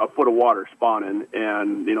in 1 foot of water spawning,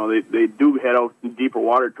 and they do head out in deeper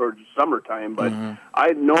water towards the summertime. But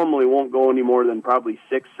I normally won't go any more than probably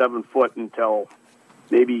 6-7 foot until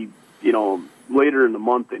maybe later in the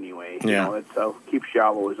month anyway. I'll keep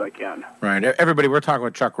shallow as I can. Right. Everybody, we're talking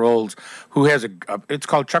with Chuck Rolls, who has it's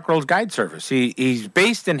called Chuck Rolls Guide Service. He's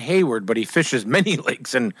based in Hayward, but he fishes many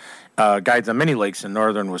lakes and guides on many lakes in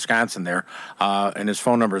northern Wisconsin there. And his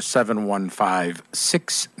phone number is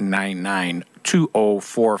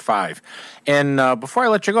 715-699-2045. And before I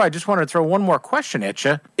let you go, I just want to throw one more question at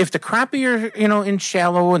you. If the crappie are, in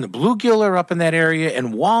shallow and the bluegill are up in that area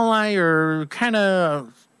and walleye are kind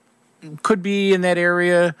of could be in that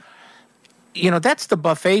area, that's the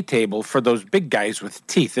buffet table for those big guys with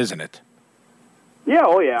teeth, isn't it? Yeah,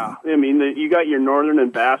 oh yeah. I mean, you got your northern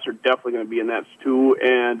and bass are definitely going to be in that too.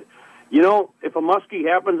 And, if a muskie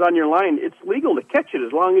happens on your line, it's legal to catch it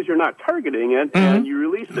as long as you're not targeting it and you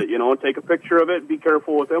release it. Take a picture of it, be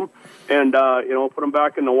careful with them, and, put them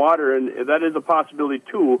back in the water. And that is a possibility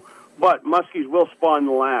too. But muskies will spawn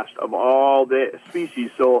the last of all the species.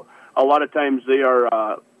 So a lot of times they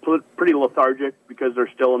are pretty lethargic because they're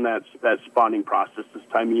still in that spawning process this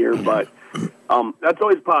time of year. But that's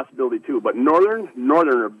always a possibility too. But northern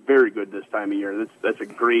are very good this time of year. That's a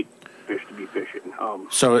great fish to be fishing.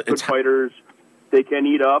 So good fighters. They can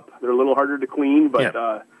eat up. They're a little harder to clean, but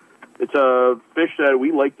it's a fish that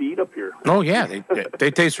we like to eat up here. Oh yeah, they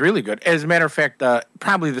taste really good. As a matter of fact,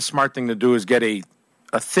 probably the smart thing to do is get a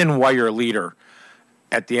thin wire leader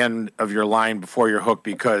at the end of your line before your hook,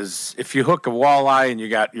 because if you hook a walleye and you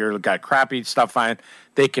got crappie stuff on it,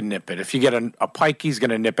 they can nip it. If you get a pike, he's going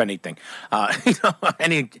to nip anything,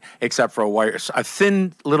 except for a wire. A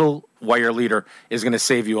thin little wire leader is going to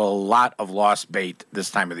save you a lot of lost bait this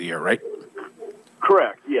time of the year, right?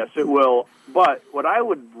 Correct. Yes, it will. But what I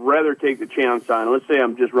would rather take the chance on, let's say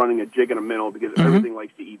I'm just running a jig and a minnow because everything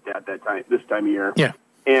likes to eat this time of year. Yeah.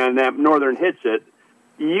 And that northern hits it.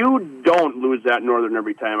 You don't lose that northern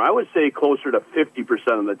every time. I would say closer to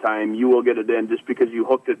 50% of the time you will get it in just because you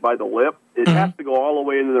hooked it by the lip. It has to go all the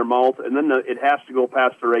way into their mouth, and then it has to go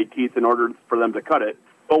past the right teeth in order for them to cut it.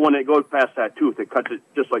 But when it goes past that tooth, it cuts it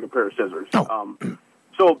just like a pair of scissors. Oh.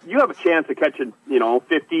 So you have a chance of catching,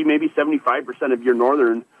 50, maybe 75% of your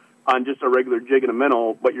northern on just a regular jig and a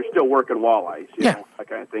minnow, but you're still working walleyes, you know, that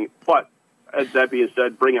kind of thing. But that being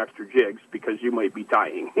said, bring extra jigs because you might be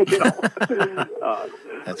tying.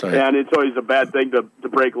 That's right. And it's always a bad thing to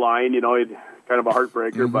break line. It's kind of a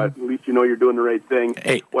heartbreaker, but at least you're doing the right thing.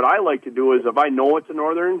 Hey. What I like to do is if I know it's a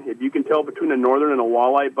northern, if you can tell between a northern and a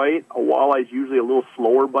walleye bite, a walleye is usually a little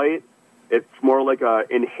slower bite. It's more like a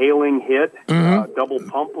inhaling hit, double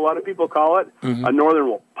pump, a lot of people call it. A northern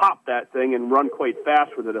will pop that thing and run quite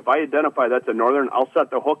fast with it. If I identify that's a northern, I'll set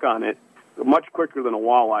the hook on it much quicker than a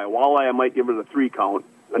walleye. A walleye, I might give it a 3 count.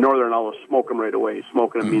 A northern, I'll just smoke them right away.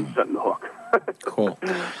 Smoking them means setting the hook.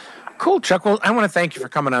 Cool, Chuck. Well, I want to thank you for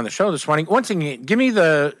coming on the show this morning. Once again, give me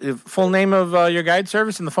the full name of your guide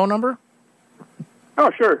service and the phone number. Oh,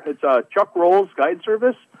 sure. It's Chuck Rolls Guide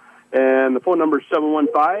Service, and the phone number is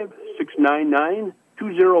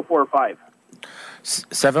 715-699-2045.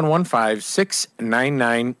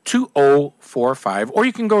 715-699-2045. Or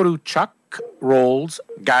you can go to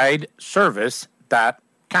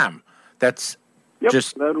chuckrollsguideservice.com. That's Yep,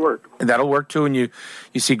 that'd work. That'll work too. And you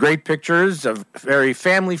see great pictures of very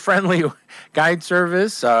family-friendly guide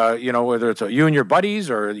service, whether it's you and your buddies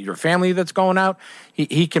or your family that's going out.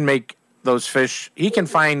 He can make those fish. He can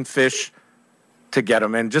find fish to get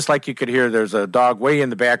them. And just like you could hear, there's a dog way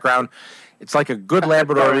in the background. It's like a good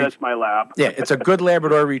Labrador. Sorry, that's my lab. Yeah, it's a good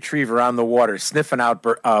Labrador Retriever on the water sniffing out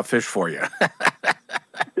fish for you.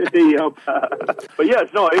 Yep. But yes,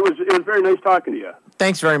 no, it was very nice talking to you.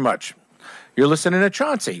 Thanks very much. You're listening to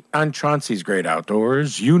Chauncey on Chauncey's Great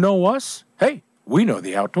Outdoors. You know us. Hey, we know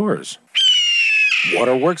the outdoors.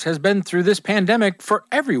 Waterworks has been through this pandemic for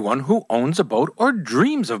everyone who owns a boat or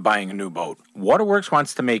dreams of buying a new boat. Waterworks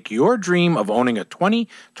wants to make your dream of owning a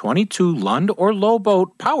 2022 Lund or Lowe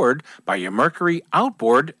boat powered by your Mercury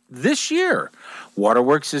outboard this year.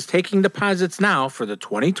 Waterworks is taking deposits now for the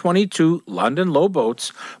 2022 Lund and Lowe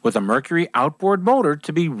boats with a Mercury outboard motor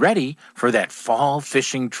to be ready for that fall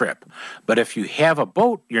fishing trip. But if you have a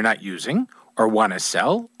boat you're not using or want to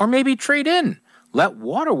sell or maybe trade in, let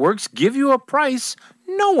Waterworks give you a price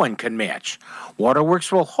no one can match.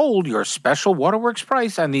 Waterworks will hold your special Waterworks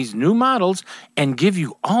price on these new models and give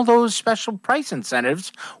you all those special price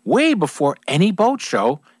incentives way before any boat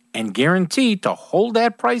show and guarantee to hold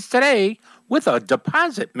that price today with a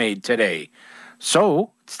deposit made today.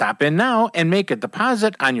 So stop in now and make a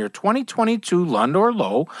deposit on your 2022 Lund or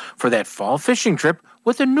Lowe for that fall fishing trip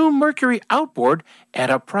with a new Mercury outboard at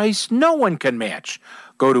a price no one can match.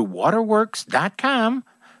 Go to waterworks.com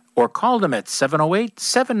or call them at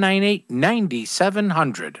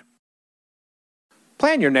 708-798-9700.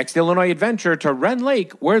 Plan your next Illinois adventure to Wren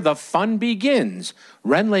Lake, where the fun begins.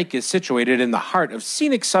 Wren Lake is situated in the heart of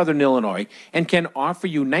scenic southern Illinois and can offer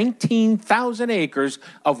you 19,000 acres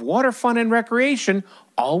of water fun and recreation,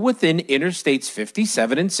 all within Interstates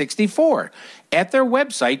 57 and 64. At their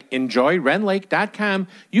website, enjoywrenlake.com,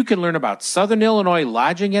 you can learn about Southern Illinois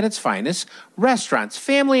lodging at its finest, restaurants,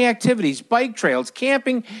 family activities, bike trails,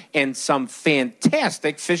 camping, and some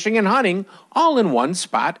fantastic fishing and hunting, all in one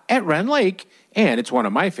spot at Wren Lake. And it's one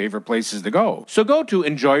of my favorite places to go. So go to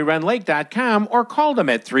enjoywrenlake.com or call them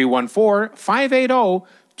at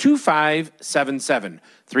 314-580-2577.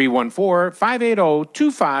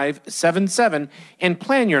 314-580-2577 and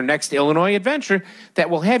plan your next Illinois adventure that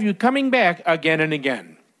will have you coming back again and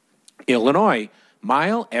again. Illinois,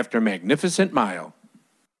 mile after magnificent mile.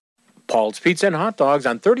 Paul's Pizza and Hot Dogs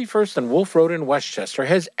on 31st and Wolf Road in Westchester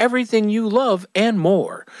has everything you love and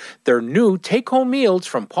more. Their new take-home meals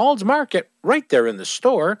from Paul's Market right there in the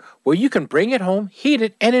store, where you can bring it home, heat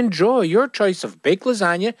it, and enjoy your choice of baked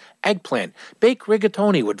lasagna, eggplant, baked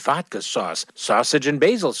rigatoni with vodka sauce, sausage and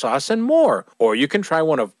basil sauce, and more. Or you can try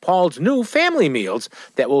one of Paul's new family meals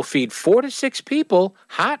that will feed 4 to 6 people,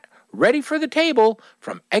 hot, ready for the table,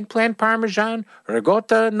 from eggplant parmesan,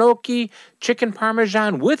 ricotta gnocchi, chicken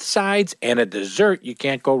parmesan with sides, and a dessert you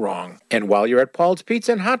can't go wrong. And while you're at Paul's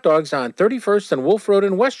Pizza and Hot Dogs on 31st and Wolf Road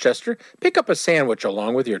in Westchester, pick up a sandwich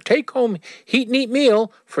along with your take-home heat and eat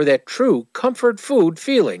meal for that true comfort food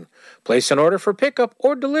feeling. Place an order for pickup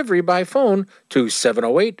or delivery by phone to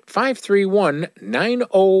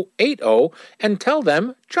 708-531-9080 and tell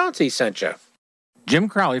them Chauncey sent you. Jim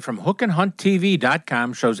Crowley from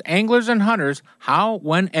hookandhunttv.com shows anglers and hunters how,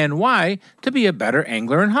 when, and why to be a better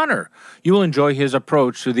angler and hunter. You will enjoy his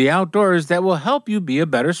approach to the outdoors that will help you be a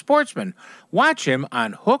better sportsman. Watch him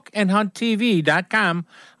on hookandhunttv.com,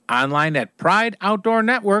 online at Pride Outdoor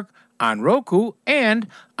Network, on Roku, and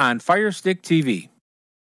on Firestick TV.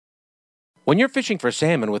 When you're fishing for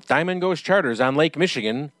salmon with Diamond Ghost Charters on Lake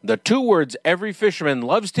Michigan, the 2 words every fisherman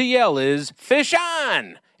loves to yell is, "Fish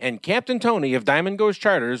on!" And Captain Tony of Diamond Ghost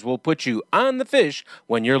Charters will put you on the fish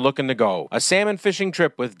when you're looking to go. A salmon fishing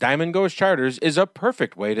trip with Diamond Ghost Charters is a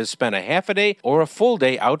perfect way to spend a half a day or a full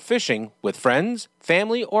day out fishing with friends,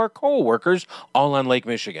 family, or co-workers all on Lake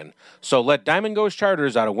Michigan. So let Diamond Ghost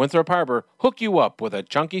Charters out of Winthrop Harbor hook you up with a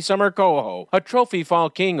chunky summer coho, a trophy fall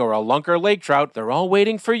king, or a lunker lake trout. They're all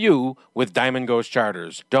waiting for you with Diamond Ghost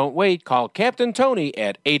Charters. Don't wait. Call Captain Tony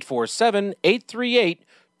at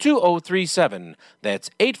 847-838-2037. That's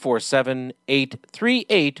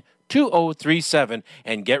 847-838-2037.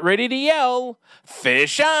 And get ready to yell,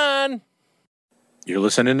 "Fish on!" You're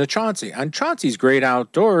listening to Chauncey on Chauncey's Great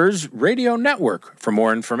Outdoors Radio Network. For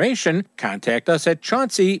more information, contact us at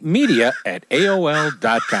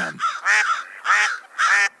chaunceymedia@aol.com.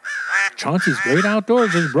 Chauncey's Great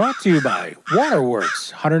Outdoors is brought to you by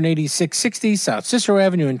Waterworks, 18660 South Cicero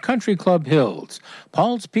Avenue in Country Club Hills,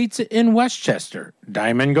 Paul's Pizza in Westchester,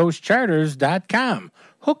 DiamondGhostCharters.com,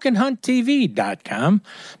 hookandhunttv.com,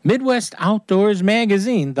 Midwest Outdoors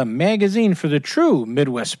Magazine, the magazine for the true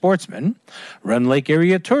Midwest sportsman, Rend Lake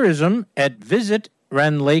Area Tourism at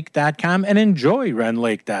visitrenlake.com and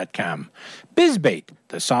enjoyrenlake.com, BizBait,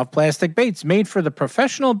 the soft plastic baits made for the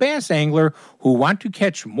professional bass angler who want to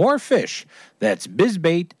catch more fish. That's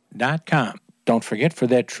bizbait.com. Don't forget, for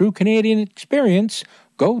that true Canadian experience,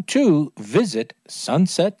 go to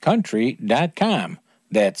visitsunsetcountry.com.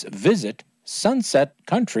 That's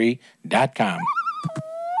visitsunsetcountry.com.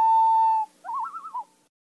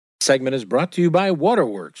 Segment is brought to you by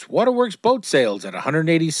Waterworks. Waterworks Boat Sales at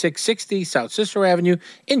 18660 South Cicero Avenue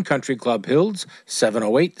in Country Club Hills,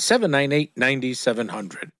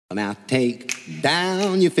 708-798-9700. Now take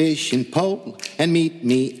down your fishing pole and meet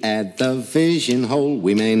me at the fishing hole.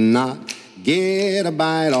 We may not get a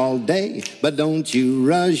bite all day, but don't you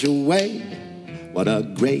rush away. What a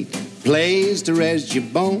great place to rest your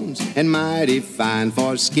bones, and mighty fine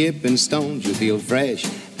for skipping stones. You feel fresh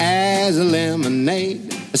as a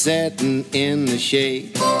lemonade, setting in the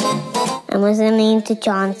shade. I'm listening to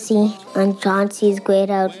Chauncey on Chauncey's Great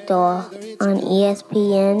Outdoor on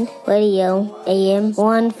ESPN Radio AM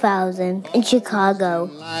 1000 in Chicago.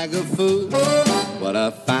 Like a fool, what a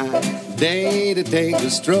fine day to take a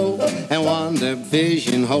stroll and wander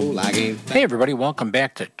fishing hole. Hey everybody, welcome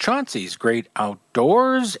back to Chauncey's Great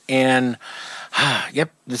Outdoors. And yep,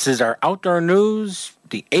 this is our outdoor news,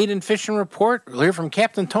 the Aiden Fishing Report. We'll hear from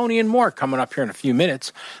Captain Tony and more coming up here in a few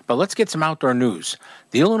minutes. But let's get some outdoor news.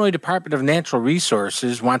 The Illinois Department of Natural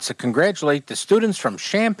Resources wants to congratulate the students from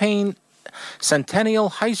Champaign Centennial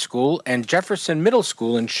High School and Jefferson Middle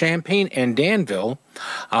School in Champaign and Danville,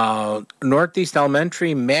 Northeast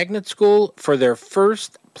Elementary Magnet School for their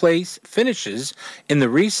first place finishes in the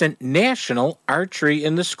recent National Archery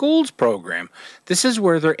in the Schools program. This is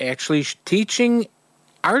where they're actually teaching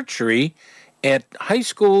archery at high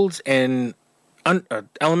schools and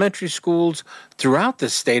elementary schools throughout the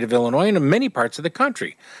state of Illinois and in many parts of the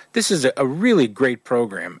country. This is a really great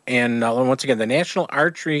program. And once again, the National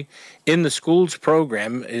Archery in the Schools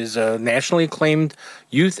program is a nationally acclaimed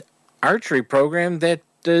youth archery program that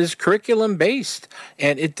is curriculum-based.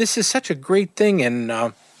 And this is such a great thing. And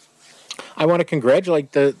I want to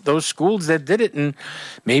congratulate those schools that did it. And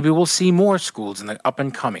maybe we'll see more schools in the up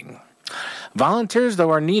and coming. Volunteers, though,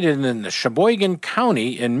 are needed in the Sheboygan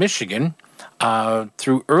County in Michigan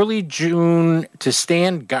through early June to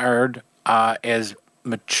stand guard as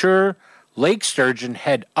mature lake sturgeon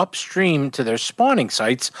head upstream to their spawning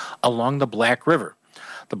sites along the Black River.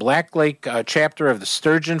 The Black Lake chapter of the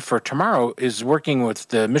Sturgeon for Tomorrow is working with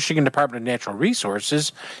the Michigan Department of Natural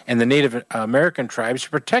Resources and the Native American tribes to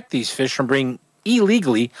protect these fish from being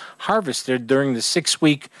illegally harvested during the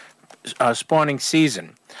 6-week spawning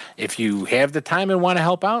season. If you have the time and want to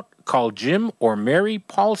help out, call Jim or Mary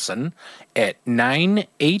Paulson at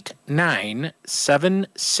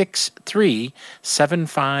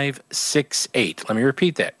 989-763-7568. Let me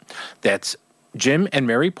repeat that. That's Jim and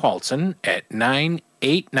Mary Paulson at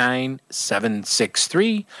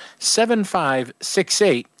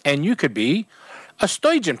 989-763-7568. And you could be a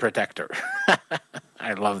sturgeon protector.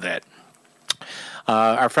 I love that.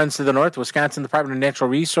 Our friends to the north, Wisconsin Department of Natural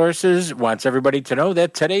Resources, wants everybody to know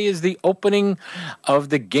that today is the opening of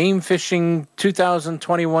the game fishing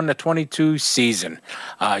 2021-22 season.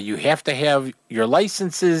 You have to have your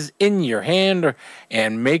licenses in your hand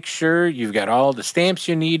and make sure you've got all the stamps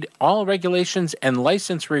you need. All regulations and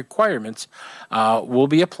license requirements will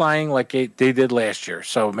be applying like they did last year.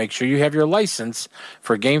 So make sure you have your license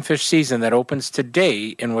for game fish season that opens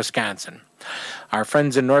today in Wisconsin. Our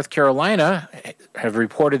friends in North Carolina have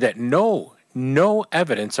reported that no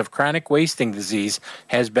evidence of chronic wasting disease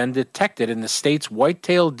has been detected in the state's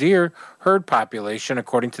white-tailed deer herd population,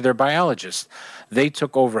 according to their biologists. They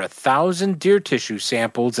took over 1,000 deer tissue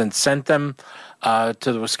samples and sent them to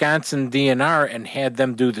the Wisconsin DNR and had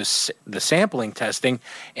them do the sampling testing,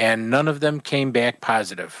 and none of them came back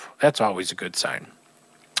positive. That's always a good sign.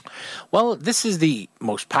 Well, this is the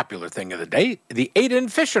most popular thing of the day, the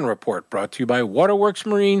Aiden Fishing Report, brought to you by Waterworks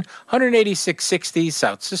Marine, 18660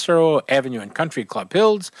 South Cicero Avenue in Country Club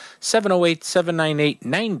Hills,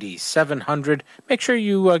 708-798-9700. Make sure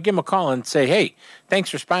you give them a call and say, hey, thanks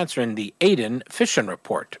for sponsoring the Aiden Fishing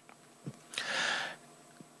Report.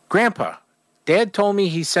 Grandpa, Dad told me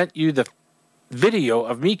he sent you the video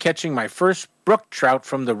of me catching my first brook trout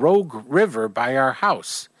from the Rogue River by our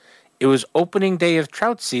house. It was opening day of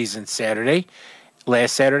trout season Saturday,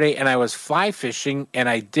 last Saturday, and I was fly fishing, and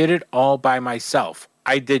I did it all by myself.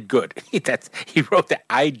 I did good. He wrote that,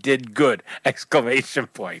 I did good, exclamation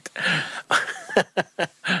point.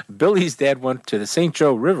 Billy's dad went to the St.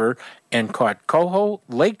 Joe River and caught coho,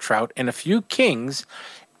 lake trout, and a few kings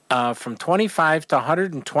from 25 to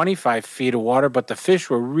 125 feet of water, but the fish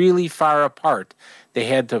were really far apart. They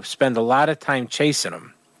had to spend a lot of time chasing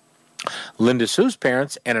them. Linda Sue's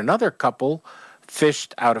parents and another couple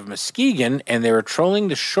fished out of Muskegon, and they were trolling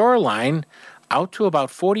the shoreline out to about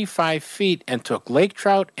 45 feet and took lake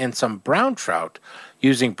trout and some brown trout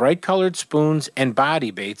using bright-colored spoons and body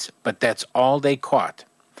baits, but that's all they caught.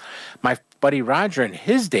 My buddy Roger and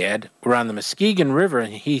his dad were on the Muskegon River,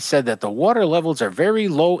 and he said that the water levels are very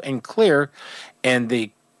low and clear, and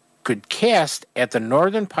they could cast at the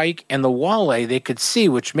northern pike and the walleye they could see,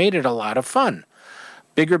 which made it a lot of fun.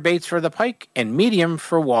 Bigger baits for the pike and medium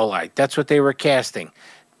for walleye. That's what they were casting.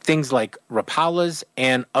 Things like rapalas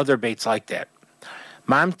and other baits like that.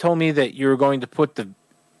 Mom told me you were going to put the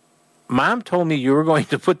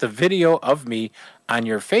video of me on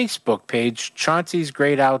your Facebook page, Chauncey's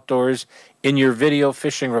Great Outdoors, in your video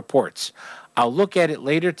fishing reports. I'll look at it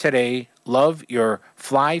later today. Love, your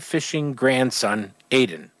fly fishing grandson,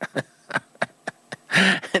 Aiden.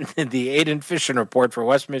 And the Aiden Fishing Report for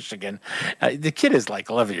West Michigan. The kid is like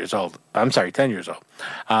 11 years old. I'm sorry, 10 years old.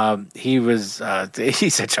 He's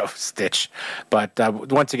such a stitch. But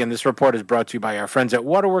once again, this report is brought to you by our friends at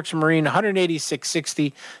Waterworks Marine,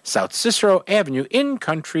 18660 South Cicero Avenue in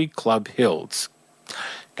Country Club Hills.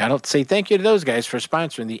 Gotta say thank you to those guys for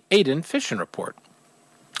sponsoring the Aiden Fishing Report.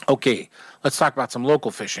 Okay, let's talk about some local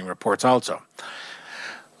fishing reports also.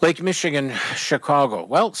 Lake Michigan, Chicago.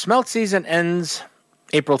 Well, smelt season ends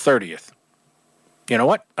April 30th. You know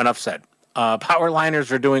what? Enough said. Power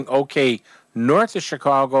liners are doing okay north of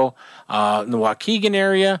Chicago, in the Waukegan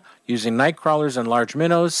area, using night crawlers and large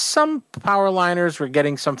minnows. Some power liners were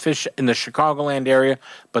getting some fish in the Chicagoland area,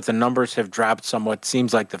 but the numbers have dropped somewhat.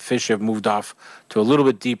 Seems like the fish have moved off to a little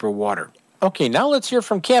bit deeper water. Okay, now let's hear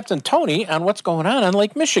from Captain Tony on what's going on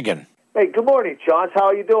Lake Michigan. Hey, good morning, Chauncey. How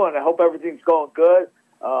are you doing? I hope everything's going good.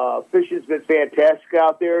 Fishing's been fantastic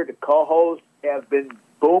out there. The cohos have been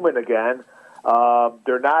booming again.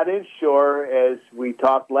 They're not inshore, as we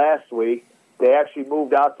talked last week. They actually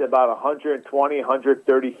moved out to about 120,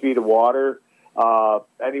 130 feet of water,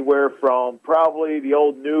 anywhere from probably the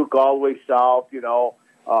old Nuke all the way south,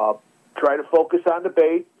 Try to focus on the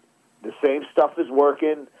bait. The same stuff is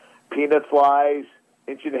working. Peanut flies,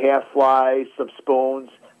 1.5-inch flies, some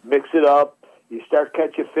spoons. Mix it up. You start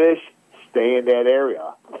catching fish, stay in that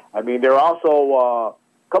area. I mean, there are also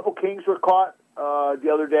a couple kings were caught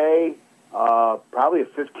the other day, probably a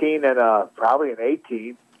 15 and probably an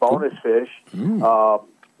 18 bonus fish. No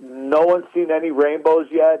one's seen any rainbows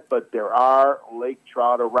yet, but there are lake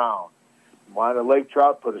trout around. Want a lake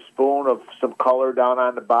trout, put a spoon of some color down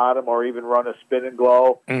on the bottom or even run a spin and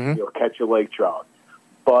glow, you'll catch a lake trout.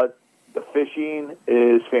 But the fishing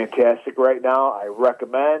is fantastic right now. I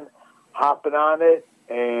recommend hopping on it,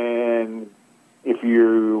 and if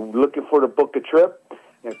you're looking for to book a trip,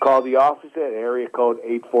 and call the office at area code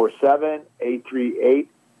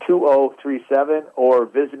 847-838-2037, or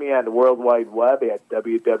visit me on the World Wide Web at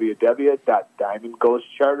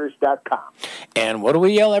www.diamondghostcharters.com. And what do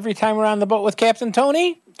we yell every time we're on the boat with Captain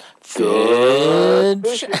Tony?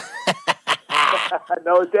 Fish.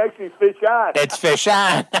 No, it's actually fish on. It's fish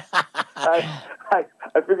on. I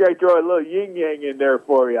figured I'd throw a little yin-yang in there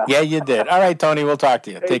for you. Yeah, you did. All right, Tony, we'll talk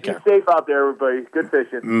to you. Hey, Take be care. safe out there, everybody. Good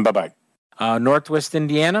fishing. Bye-bye. Northwest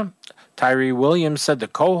Indiana, Tyree Williams said the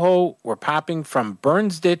coho were popping from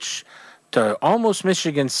Burns Ditch to almost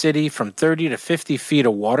Michigan City from 30 to 50 feet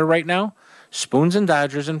of water right now. Spoons and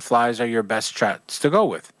dodgers and flies are your best shots to go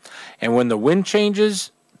with. And when the wind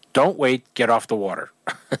changes, don't wait, get off the water.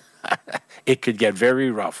 It could get very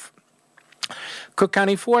rough. Cook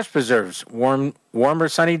County Forest Preserves, warmer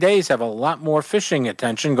sunny days have a lot more fishing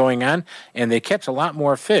attention going on, and they catch a lot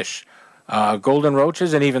more fish. Golden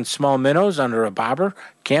roaches and even small minnows under a bobber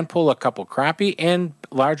can pull a couple crappie and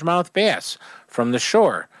largemouth bass from the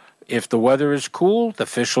shore. If the weather is cool, the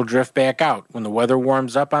fish will drift back out. When the weather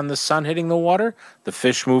warms up on the sun hitting the water, the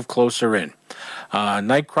fish move closer in.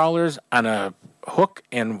 Night crawlers on a hook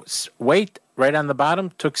and weight right on the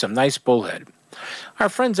bottom took some nice bullhead. Our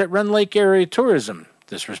friends at Rend Lake Area Tourism,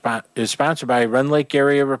 this is sponsored by Rend Lake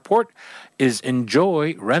Area Report, is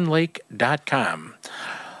enjoyrendlake.com.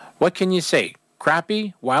 What can you say?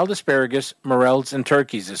 Crappie, wild asparagus, morels, and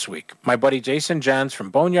turkeys this week. My buddy Jason Johns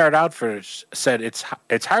from Boneyard Outfitters said it's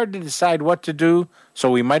hard to decide what to do,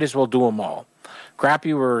 so we might as well do them all.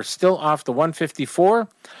 Crappie were still off the 154.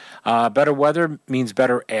 Better weather means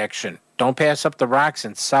better action. Don't pass up the rocks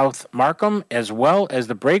in South Markham as well as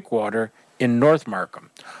the breakwater in North Markham.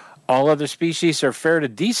 All other species are fair to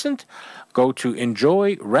decent. Go to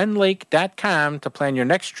enjoyrenlake.com to plan your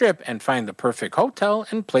next trip and find the perfect hotel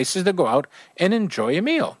and places to go out and enjoy a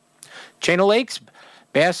meal. Chain of lakes,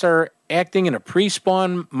 bass are acting in a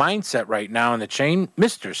pre-spawn mindset right now in the chain.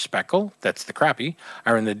 Mr. Speckle, that's the crappie,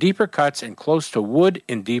 are in the deeper cuts and close to wood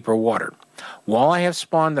in deeper water. Walleye have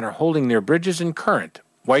spawned and are holding near bridges and current.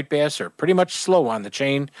 White bass are pretty much slow on the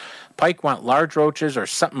chain. Pike want large roaches or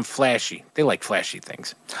something flashy. They like flashy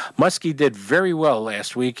things. Muskie did very well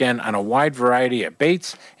last weekend on a wide variety of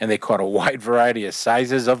baits, and they caught a wide variety of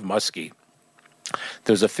sizes of muskie.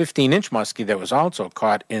 There's a 15-inch muskie that was also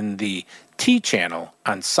caught in the T-channel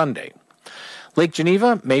on Sunday. Lake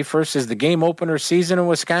Geneva, May 1st is the game opener season in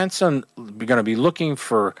Wisconsin. We're going to be looking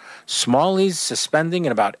for smallies suspending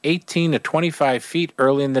at about 18 to 25 feet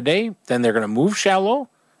early in the day. Then they're going to move shallow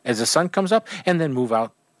as the sun comes up and then move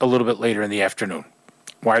out a little bit later in the afternoon.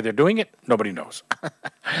 Why they're doing it, nobody knows.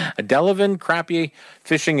 Delavan crappie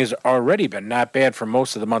fishing has already been not bad for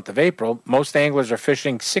most of the month of April. Most anglers are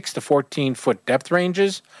fishing 6 to 14-foot depth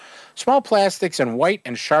ranges. Small plastics and white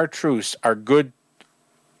and chartreuse are good,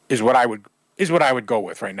 is what I would go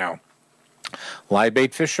with right now. Live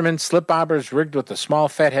bait fishermen, slip bobbers rigged with a small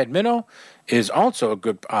fathead minnow is also a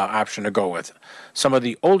good option to go with. Some of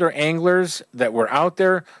the older anglers that were out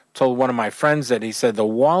there told one of my friends that he said the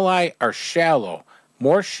walleye are shallow,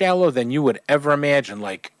 more shallow than you would ever imagine,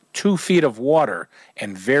 like 2 feet of water,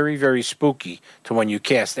 and very, very spooky to when you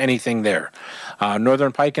cast anything there.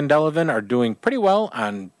 Northern pike and Delavan are doing pretty well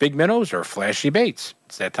on big minnows or flashy baits.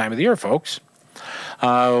 It's that time of the year, folks.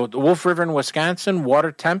 The Wolf River in Wisconsin,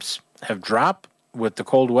 water temps have dropped with the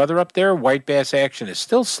cold weather up there. White bass action is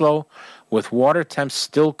still slow with water temps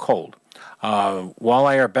still cold.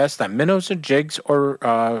 Walleye are best on minnows and jigs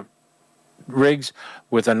or rigs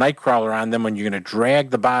with a night crawler on them when you're going to drag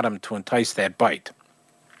the bottom to entice that bite.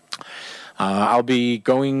 I'll be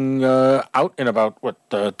going out in about,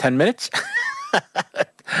 10 minutes?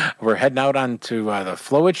 We're heading out onto the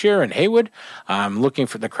flowage here in Haywood. I'm looking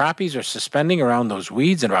for the crappies are suspending around those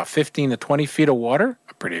weeds in about 15 to 20 feet of water.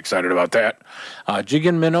 I'm pretty excited about that.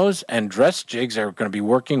 Jigging minnows and dress jigs are going to be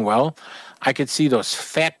working well. I could see those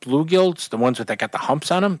fat bluegills, the ones that got the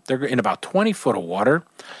humps on them. They're in about 20 foot of water,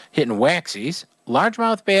 hitting waxies.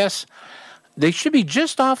 Largemouth bass, they should be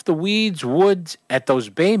just off the weeds, woods at those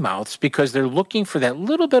bay mouths because they're looking for that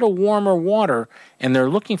little bit of warmer water, and they're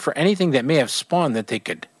looking for anything that may have spawned that they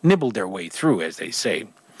could nibble their way through, as they say.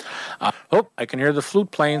 I can hear the flute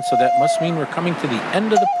playing, so that must mean we're coming to the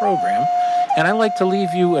end of the program. And I like to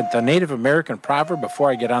leave you with the Native American proverb before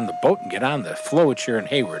I get on the boat and get on the flowage here in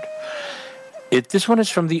Hayward. This one is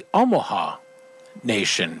from the Omaha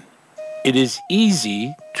Nation. It is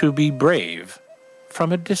easy to be brave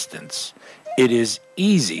from a distance. It is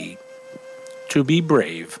easy to be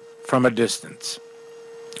brave from a distance.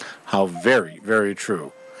 How very, very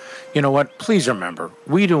true. You know what? Please remember,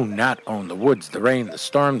 we do not own the woods, the rain, the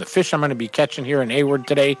storm, the fish I'm going to be catching here in Hayward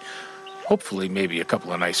today. Hopefully, maybe a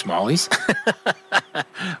couple of nice smallies.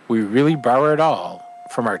 We really borrow it all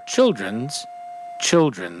from our children's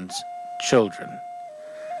children.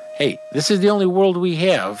 Hey, this is the only world we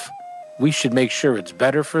have. We should make sure it's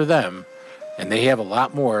better for them, and they have a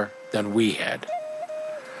lot more than we had.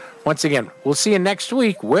 Once again, we'll see you next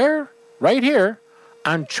week. Where? Right here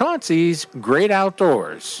on Chauncey's Great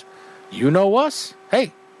Outdoors. You know us?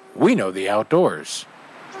 Hey, we know the outdoors.